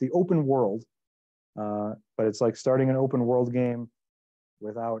 It's just the open world, but it's like starting an open world game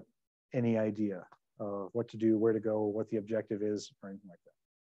without any idea of what to do, where to go, what the objective is, or anything like that,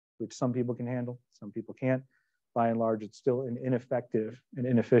 which some people can handle, some people can't. By and large, it's still an ineffective and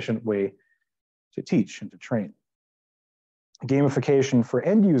inefficient way to teach and to train. Gamification for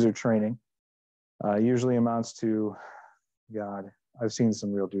end user training usually amounts to, God, I've seen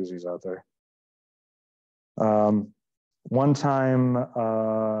some real doozies out there. One time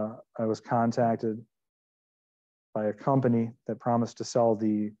I was contacted by a company that promised to sell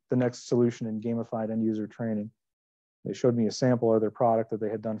the next solution in gamified end user training. They showed me a sample of their product that they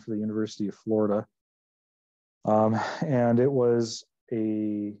had done for the University of Florida. And it was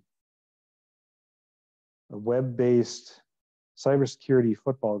a web-based cybersecurity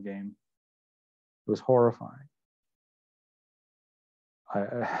football game. It was horrifying.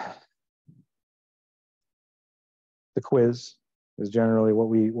 The quiz is generally what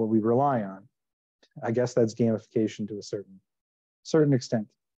we rely on. I guess that's gamification to a certain extent,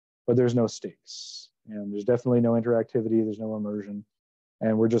 but there's no stakes, and there's definitely no interactivity. There's no immersion,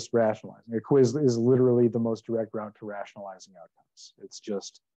 and we're just rationalizing. A quiz is literally the most direct route to rationalizing outcomes. It's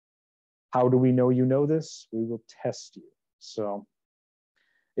just, how do we know you know this? We will test you. So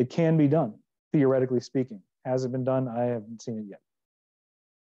it can be done, theoretically speaking. Has it been done? I haven't seen it yet.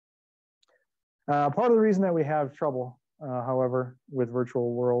 Part of the reason that we have trouble, however, with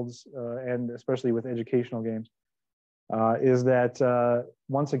virtual worlds, and especially with educational games, is that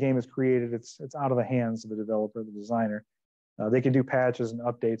once a game is created, it's out of the hands of the developer, the designer. They can do patches and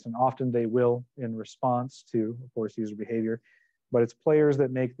updates, and often they will in response to, of course, user behavior. But it's players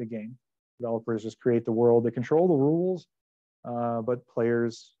that make the game. Developers just create the world. They control the rules, but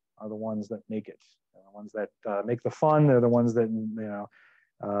players are the ones that make it. They're the ones that make the fun. They're the ones that, you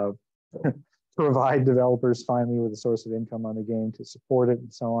know, provide developers finally with a source of income on the game to support it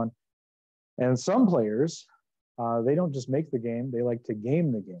and so on. And some players, they don't just make the game, they like to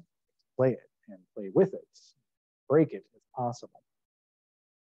game the game, play it and play with it, break it if possible.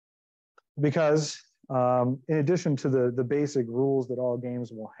 Because in addition to the basic rules that all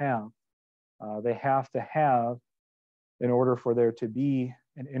games will have, they have to have, in order for there to be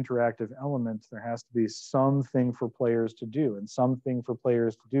an interactive element, there has to be something for players to do. And something for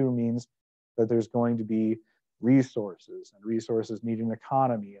players to do means that there's going to be resources, and resources need an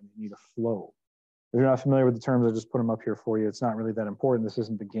economy and they need a flow. If you're not familiar with the terms, I just put them up here for you. It's not really that important. This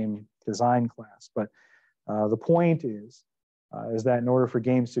isn't the game design class, but the point is that in order for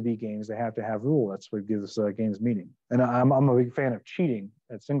games to be games, they have to have rules. That's what gives games meaning. And I'm a big fan of cheating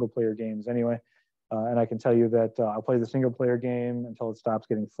at single player games anyway. And I can tell you that I'll play the single player game until it stops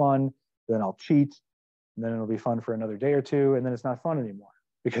getting fun. Then I'll cheat, and then it'll be fun for another day or two, and then it's not fun anymore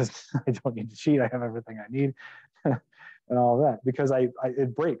because I don't need to cheat. I have everything I need and all of that, because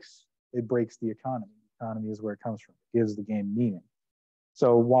it breaks the economy. The economy is where it comes from. It gives the game meaning.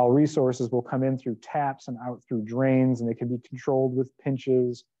 So while resources will come in through taps and out through drains, and they can be controlled with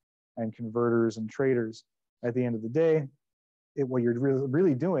pinches and converters and traders, at the end of the day, what you're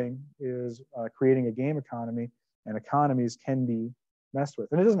really doing is creating a game economy, and economies can be messed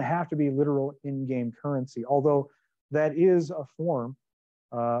with. And it doesn't have to be literal in-game currency, although that is a form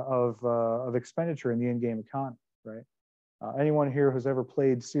of expenditure in the in-game economy, right? Anyone here who's ever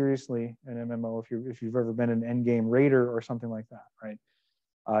played seriously an MMO, if you've ever been an endgame raider or something like that, right?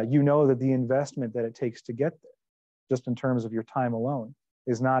 You know that the investment that it takes to get there, just in terms of your time alone,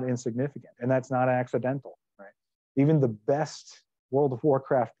 is not insignificant, and that's not accidental, right? Even the best World of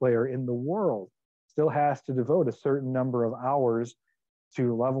Warcraft player in the world still has to devote a certain number of hours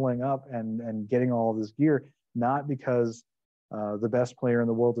to leveling up and getting all of this gear, not because the best player in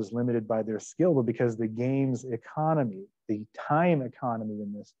the world is limited by their skill, but because the game's economy, the time economy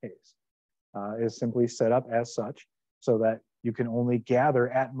in this case, is simply set up as such so that you can only gather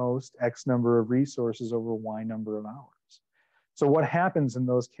at most X number of resources over Y number of hours. So what happens in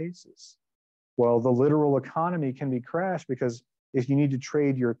those cases? Well, the literal economy can be crashed, because if you need to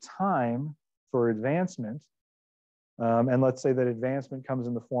trade your time for advancement, and let's say that advancement comes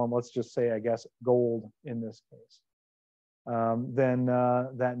in the form, let's just say, I guess, gold in this case, then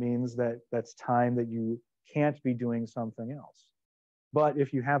that means that that's time that you can't be doing something else. But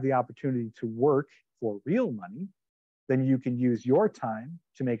if you have the opportunity to work for real money, then you can use your time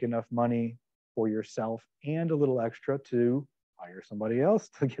to make enough money for yourself and a little extra to hire somebody else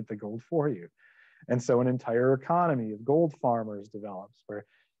to get the gold for you. And so an entire economy of gold farmers develops, where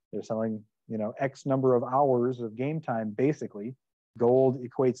they're selling, you know, X number of hours of game time. Basically, gold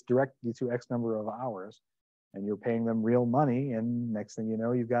equates directly to X number of hours, and you're paying them real money. And next thing you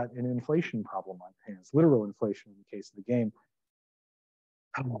know, you've got an inflation problem on your hands, literal inflation in the case of the game.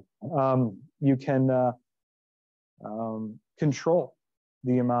 You can control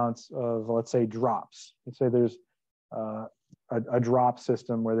the amounts of, let's say, drops. Let's say there's a drop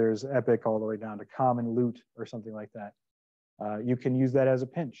system where there's epic all the way down to common loot or something like that. You can use that as a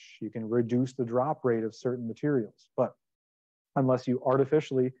pinch. You can reduce the drop rate of certain materials, but unless you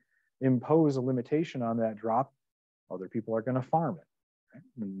artificially impose a limitation on that drop, other people are going to farm it. Right?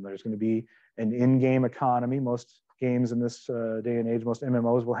 And there's going to be an in-game economy. Most games in this day and age, most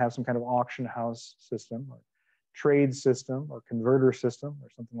MMOs will have some kind of auction house system or trade system or converter system or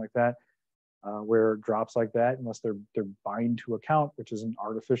something like that, where drops like that, unless they're bind to account, which is an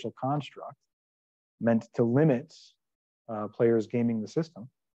artificial construct meant to limit players gaming the system,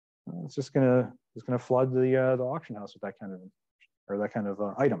 it's just gonna flood the auction house with that kind of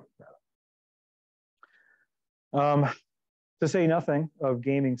item. To say nothing of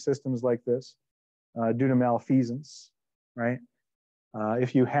gaming systems like this due to malfeasance, right?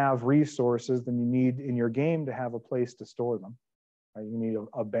 If you have resources, then you need in your game to have a place to store them. Right? You need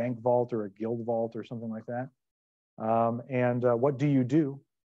a bank vault or a guild vault or something like that. What do you do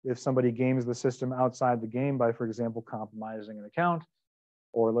if somebody games the system outside the game by, for example, compromising an account,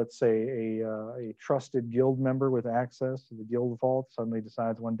 or let's say a trusted guild member with access to the guild vault suddenly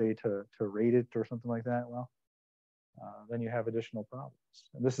decides one day to raid it or something like that? Well, then you have additional problems.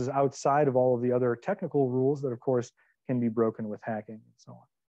 And this is outside of all of the other technical rules that, of course, can be broken with hacking and so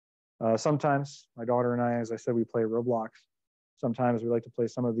on. Sometimes my daughter and I, as I said, we play Roblox. Sometimes we like to play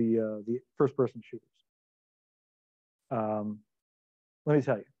some of the first-person shooters. Let me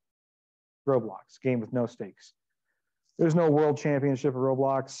tell you, Roblox, game with no stakes. There's no world championship of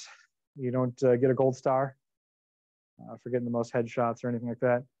Roblox. You don't get a gold star for getting the most headshots or anything like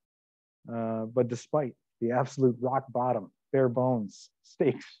that. But despite the absolute rock bottom, bare bones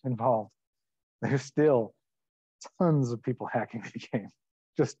stakes involved, there's still tons of people hacking the game,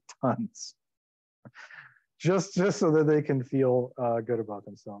 just tons, just so that they can feel good about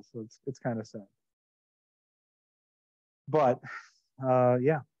themselves. So it's kind of sad. But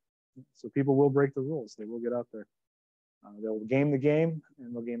yeah, so people will break the rules. They will get out there. They'll game the game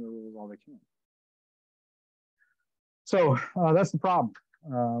and they'll game the rules all they can. So that's the problem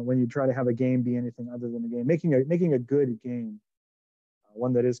when you try to have a game be anything other than a game. Making a good game,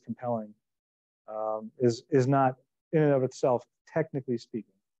 one that is compelling, is not in and of itself, technically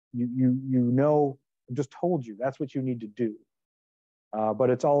speaking. You know, I just told you that's what you need to do.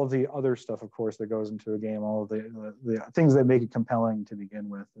 But it's all of the other stuff, of course, that goes into a game, all of the things that make it compelling to begin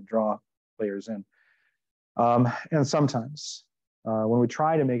with and draw players in. And sometimes when we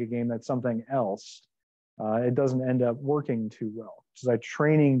try to make a game that's something else, it doesn't end up working too well. Which is why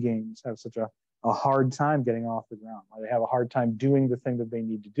training games have such a hard time getting off the ground. They have a hard time doing the thing that they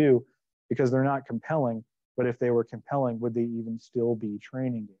need to do because they're not compelling. But if they were compelling, would they even still be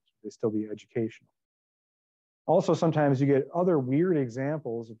training games? Would they still be educational? Also, sometimes you get other weird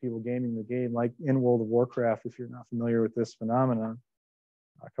examples of people gaming the game, like in World of Warcraft, if you're not familiar with this phenomenon.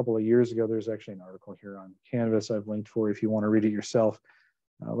 A couple of years ago, there's actually an article here on Canvas I've linked for you if you want to read it yourself.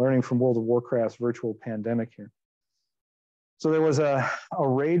 Learning from World of Warcraft's virtual pandemic here. So there was a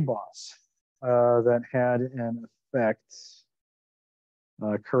raid boss that had an effect,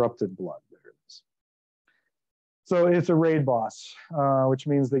 corrupted blood. There it is. So it's a raid boss, which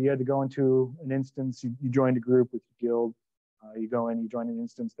means that you had to go into an instance. You joined a group with your guild. You go in, you join an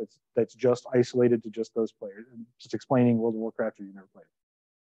instance that's just isolated to just those players. And just explaining World of Warcraft if you've never played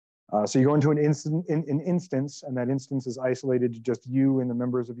it. So you go into an instance, and that instance is isolated to just you and the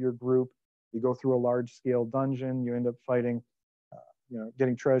members of your group. You go through a large-scale dungeon. You end up fighting,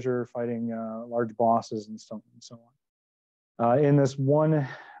 getting treasure, fighting large bosses, and so on. In this one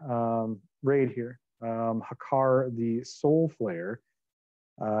raid here, Hakar, the Soul Flayer,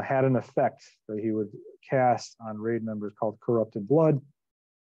 had an effect that he would cast on raid members called Corrupted Blood,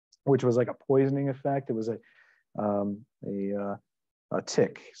 which was like a poisoning effect. It was a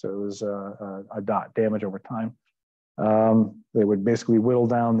tick, so it was a dot damage over time. They would basically whittle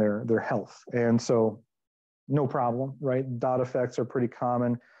down their health, and so no problem, right? Dot effects are pretty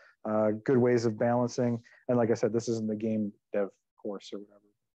common, good ways of balancing, and like I said, this isn't the game dev course or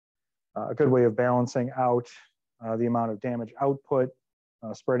whatever. A good way of balancing out the amount of damage output,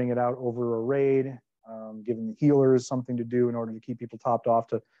 spreading it out over a raid, giving the healers something to do in order to keep people topped off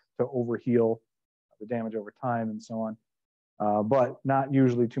to overheal the damage over time and so on. But not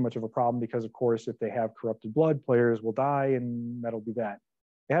usually too much of a problem because, of course, if they have corrupted blood, players will die and that'll be that.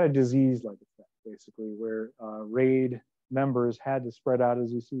 It had a disease-like effect, basically, where raid members had to spread out,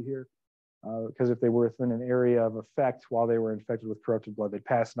 as you see here, because if they were within an area of effect while they were infected with corrupted blood, they'd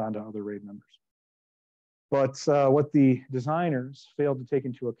pass it on to other raid members. But what the designers failed to take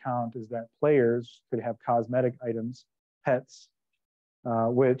into account is that players could have cosmetic items, pets,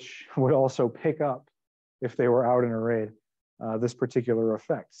 which would also pick up if they were out in a raid. This particular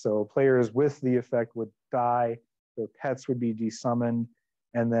effect. So players with the effect would die, their pets would be desummoned,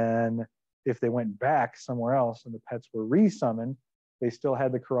 and then if they went back somewhere else and the pets were resummoned, they still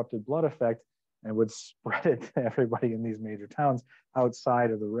had the corrupted blood effect and would spread it to everybody in these major towns outside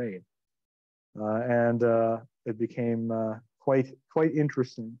of the raid. it became quite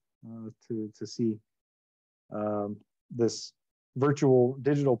interesting to see this virtual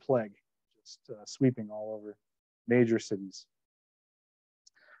digital plague just sweeping all over major cities.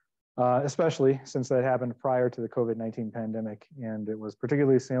 Especially since that happened prior to the COVID-19 pandemic, and it was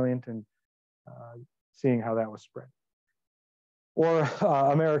particularly salient in seeing how that was spread. Or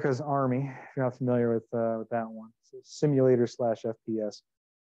America's Army, if you're not familiar with that one. It's simulator / FPS.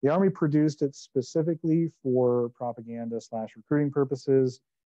 The Army produced it specifically for propaganda / recruiting purposes.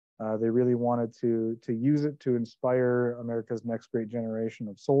 They really wanted to use it to inspire America's next great generation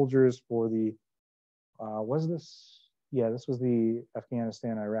of soldiers for the, this was the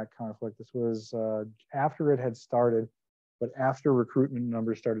Afghanistan-Iraq conflict. This was after it had started, but after recruitment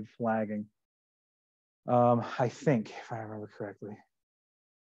numbers started flagging. I think, if I remember correctly.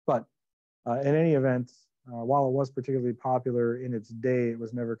 But in any event, while it was particularly popular in its day, it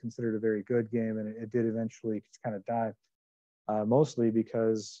was never considered a very good game, and it did eventually kind of die, mostly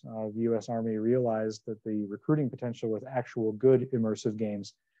because the US Army realized that the recruiting potential with actual good immersive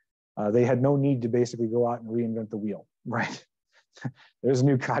games, they had no need to basically go out and reinvent the wheel, right? There's a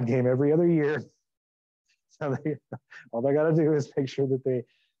new COD game every other year. So all they got to do is make sure that they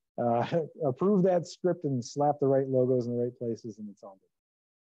approve that script and slap the right logos in the right places, and it's all good.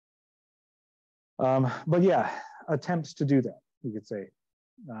 But yeah, attempts to do that, you could say,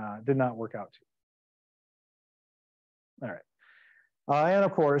 did not work out too. All right. And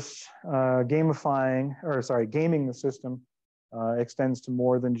of course, gaming the system extends to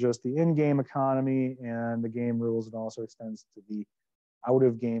more than just the in-game economy and the game rules. It also extends to the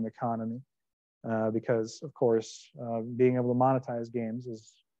out-of-game economy, because of course, being able to monetize games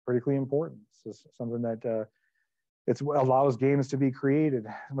is critically important. It's something that it allows games to be created.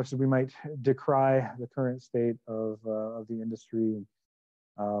 As much as we might decry the current state of the industry,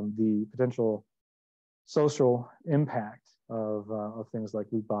 the potential social impact of things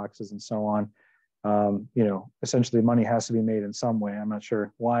like loot boxes and so on, essentially money has to be made in some way. I'm not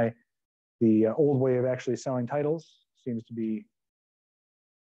sure why the old way of actually selling titles seems to be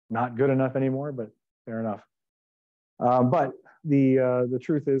not good enough anymore, but fair enough. But the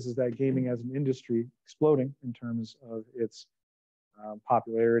truth is that gaming as an industry exploding in terms of its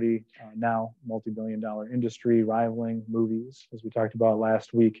popularity, now multi-billion-dollar industry, rivaling movies, as we talked about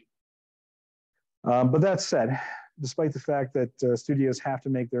last week. But that said, despite the fact that studios have to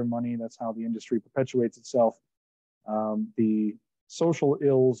make their money, that's how the industry perpetuates itself, the social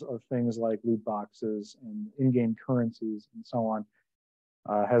ills of things like loot boxes and in-game currencies and so on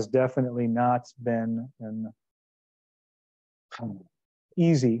has definitely not been an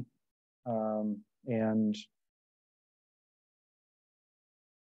easy and,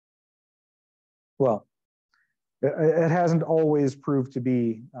 well, it hasn't always proved to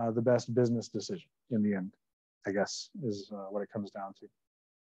be the best business decision in the end, I guess, is what it comes down to.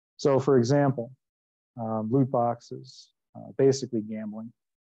 So, for example, loot boxes, basically gambling,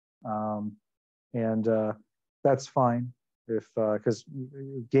 and that's fine because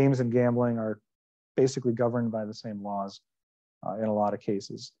games and gambling are basically governed by the same laws in a lot of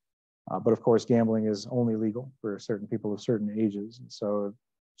cases. But of course, gambling is only legal for certain people of certain ages, and so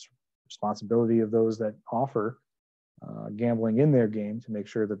it's responsibility of those that offer gambling in their game to make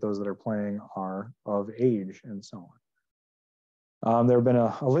sure that those that are playing are of age and so on. There have been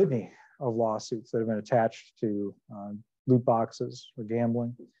a litany of lawsuits that have been attached to loot boxes or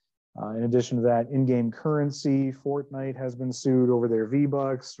gambling. In addition to that, in-game currency, Fortnite has been sued over their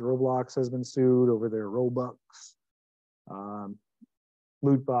V-Bucks, Roblox has been sued over their Robux.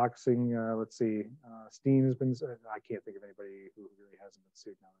 Loot boxing, let's see, Steam has been, I can't think of anybody who really hasn't been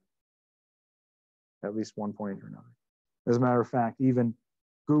sued now. At least one point or another. As a matter of fact, even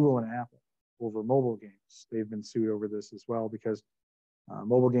Google and Apple over mobile games, they've been sued over this as well because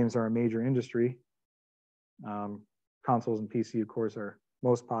mobile games are a major industry. Consoles and PC, of course, are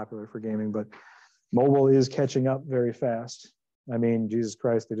most popular for gaming, but mobile is catching up very fast. I mean, Jesus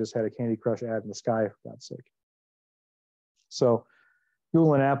Christ, they just had a Candy Crush ad in the sky, for God's sake. So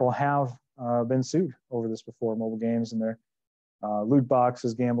Google and Apple have been sued over this before, mobile games and their loot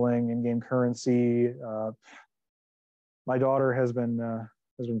boxes, gambling, in-game currency. My daughter has been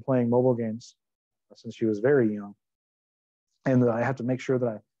playing mobile games since she was very young, and I have to make sure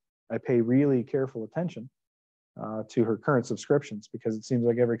that I pay really careful attention to her current subscriptions, because it seems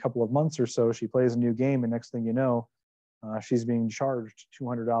like every couple of months or so she plays a new game, and next thing you know, she's being charged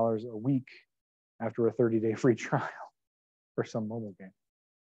 $200 a week after a 30-day free trial for some mobile game.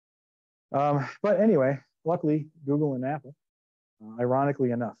 But anyway, luckily, Google and Apple,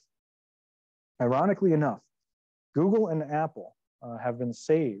 ironically enough, Google and Apple have been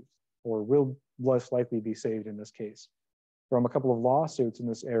saved, or will less likely be saved in this case from a couple of lawsuits in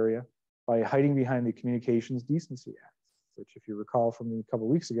this area by hiding behind the Communications Decency Act, which, if you recall from a couple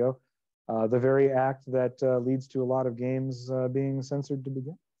of weeks ago, the very act that leads to a lot of games being censored to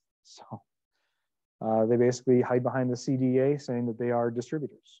begin. So they basically hide behind the CDA, saying that they are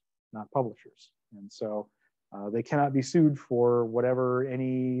distributors, not publishers. And so they cannot be sued for whatever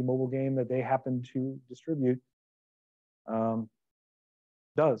any mobile game that they happen to distribute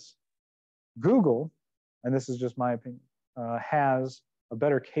does. Google, and this is just my opinion, has a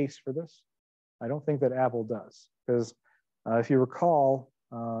better case for this. I don't think that Apple does, because if you recall,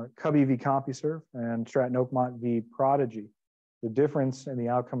 Cubby v. CompuServe and Stratton Oakmont v. Prodigy, the difference in the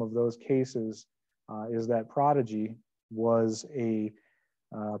outcome of those cases is that Prodigy was a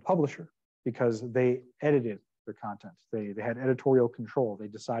publisher because they edited their content. They had editorial control. They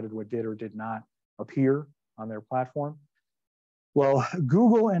decided what did or did not appear on their platform. Well,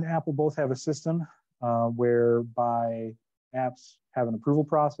 Google and Apple both have a system whereby apps have an approval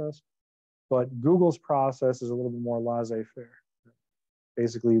process, but Google's process is a little bit more laissez-faire.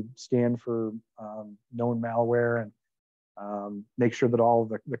 Basically scan for known malware and make sure that all of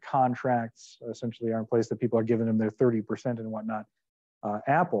the contracts essentially are in place, that people are giving them their 30% and whatnot.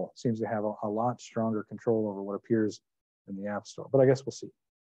 Apple seems to have a lot stronger control over what appears in the App Store, but I guess we'll see.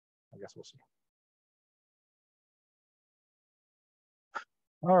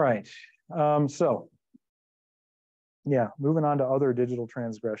 All right, so yeah, moving on to other digital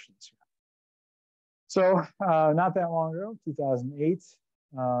transgressions. So not that long ago, 2008,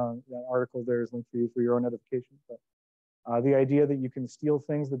 that article there is linked for you for your own edification, but the idea that you can steal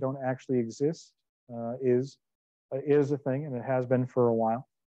things that don't actually exist is a thing, and it has been for a while.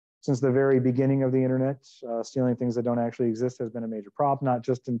 Since the very beginning of the internet, stealing things that don't actually exist has been a major problem, not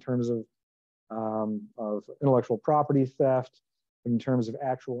just in terms of intellectual property theft, but in terms of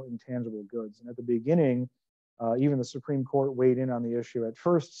actual intangible goods. And at the beginning, even the Supreme Court weighed in on the issue at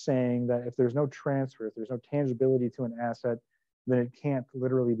first, saying that if there's no transfer, if there's no tangibility to an asset, then it can't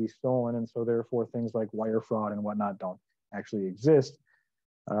literally be stolen. And so therefore things like wire fraud and whatnot don't actually exist.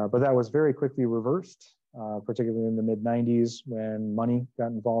 But that was very quickly reversed, particularly in the mid-90s when money got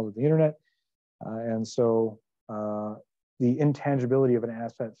involved with the internet. And so the intangibility of an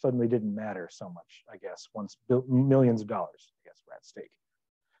asset suddenly didn't matter so much, I guess, once millions of dollars, I guess, were at stake.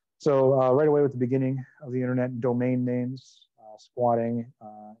 So right away with the beginning of the internet, domain names, squatting,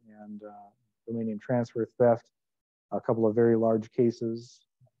 and domain name transfer theft, a couple of very large cases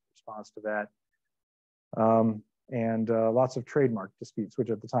in response to that, and lots of trademark disputes, which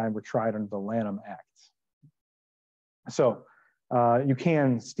at the time were tried under the Lanham Act. So you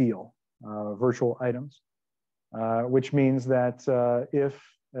can steal virtual items, which means that if,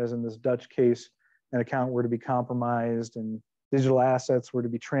 as in this Dutch case, an account were to be compromised and digital assets were to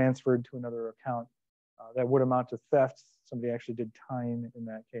be transferred to another account, that would amount to theft. Somebody actually did time in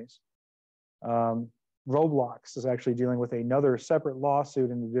that case. Roblox is actually dealing with another separate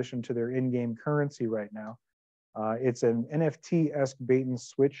lawsuit in addition to their in-game currency right now. It's an NFT-esque bait and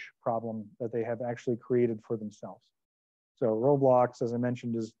switch problem that they have actually created for themselves. So Roblox, as I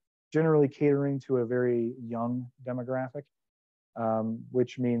mentioned, is generally catering to a very young demographic,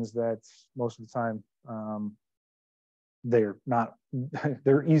 which means that most of the time they're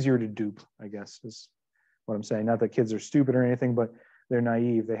easier to dupe, I guess, is what I'm saying. Not that kids are stupid or anything, but they're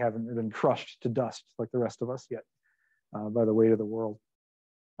naive. They haven't been crushed to dust like the rest of us yet by the weight of the world.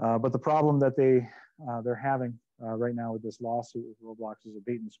 But the problem that they're having right now with this lawsuit with Roblox is a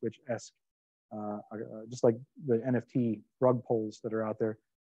bait and switch-esque, just like the NFT rug pulls that are out there,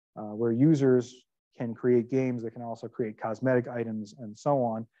 where users can create games, they can also create cosmetic items and so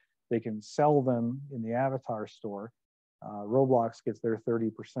on. They can sell them in the avatar store. Roblox gets their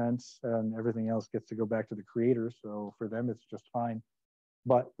 30% and everything else gets to go back to the creators. So for them, it's just fine.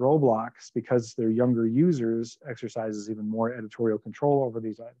 But Roblox, because they're younger users, exercises even more editorial control over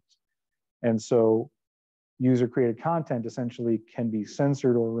these items. And so user-created content essentially can be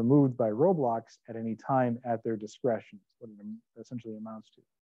censored or removed by Roblox at any time at their discretion, what it essentially amounts to.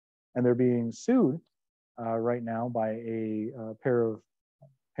 And they're being sued right now by a pair of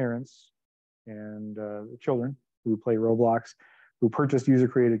parents and children who play Roblox, who purchased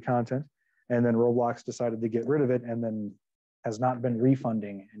user-created content, and then Roblox decided to get rid of it and then has not been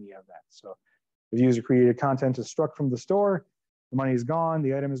refunding any of that. So if user-created content is struck from the store, the money is gone,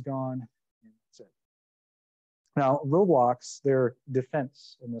 the item is gone, and that's it. Now, Roblox, their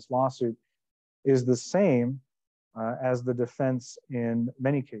defense in this lawsuit is the same as the defense in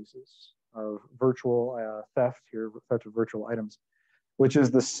many cases of virtual theft here, theft of virtual items, which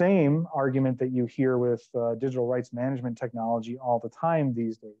is the same argument that you hear with digital rights management technology all the time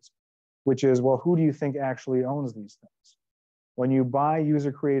these days. which is, well, who do you think actually owns these things? When you buy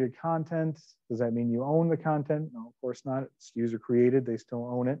user-created content, does that mean you own the content? No, of course not. It's user-created. They still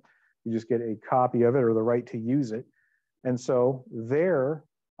own it. You just get a copy of it or the right to use it. And so their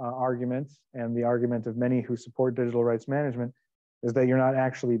argument, and the argument of many who support digital rights management, is that you're not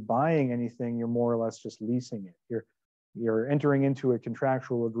actually buying anything. You're more or less just leasing it. You're entering into a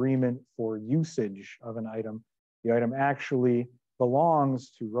contractual agreement for usage of an item. The item actually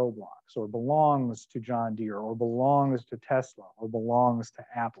belongs to Roblox, or belongs to John Deere, or belongs to Tesla, or belongs to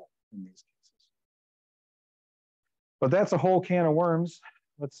Apple in these cases. But that's a whole can of worms.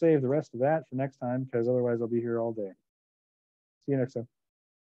 Let's save the rest of that for next time, because otherwise I'll be here all day. See you next time.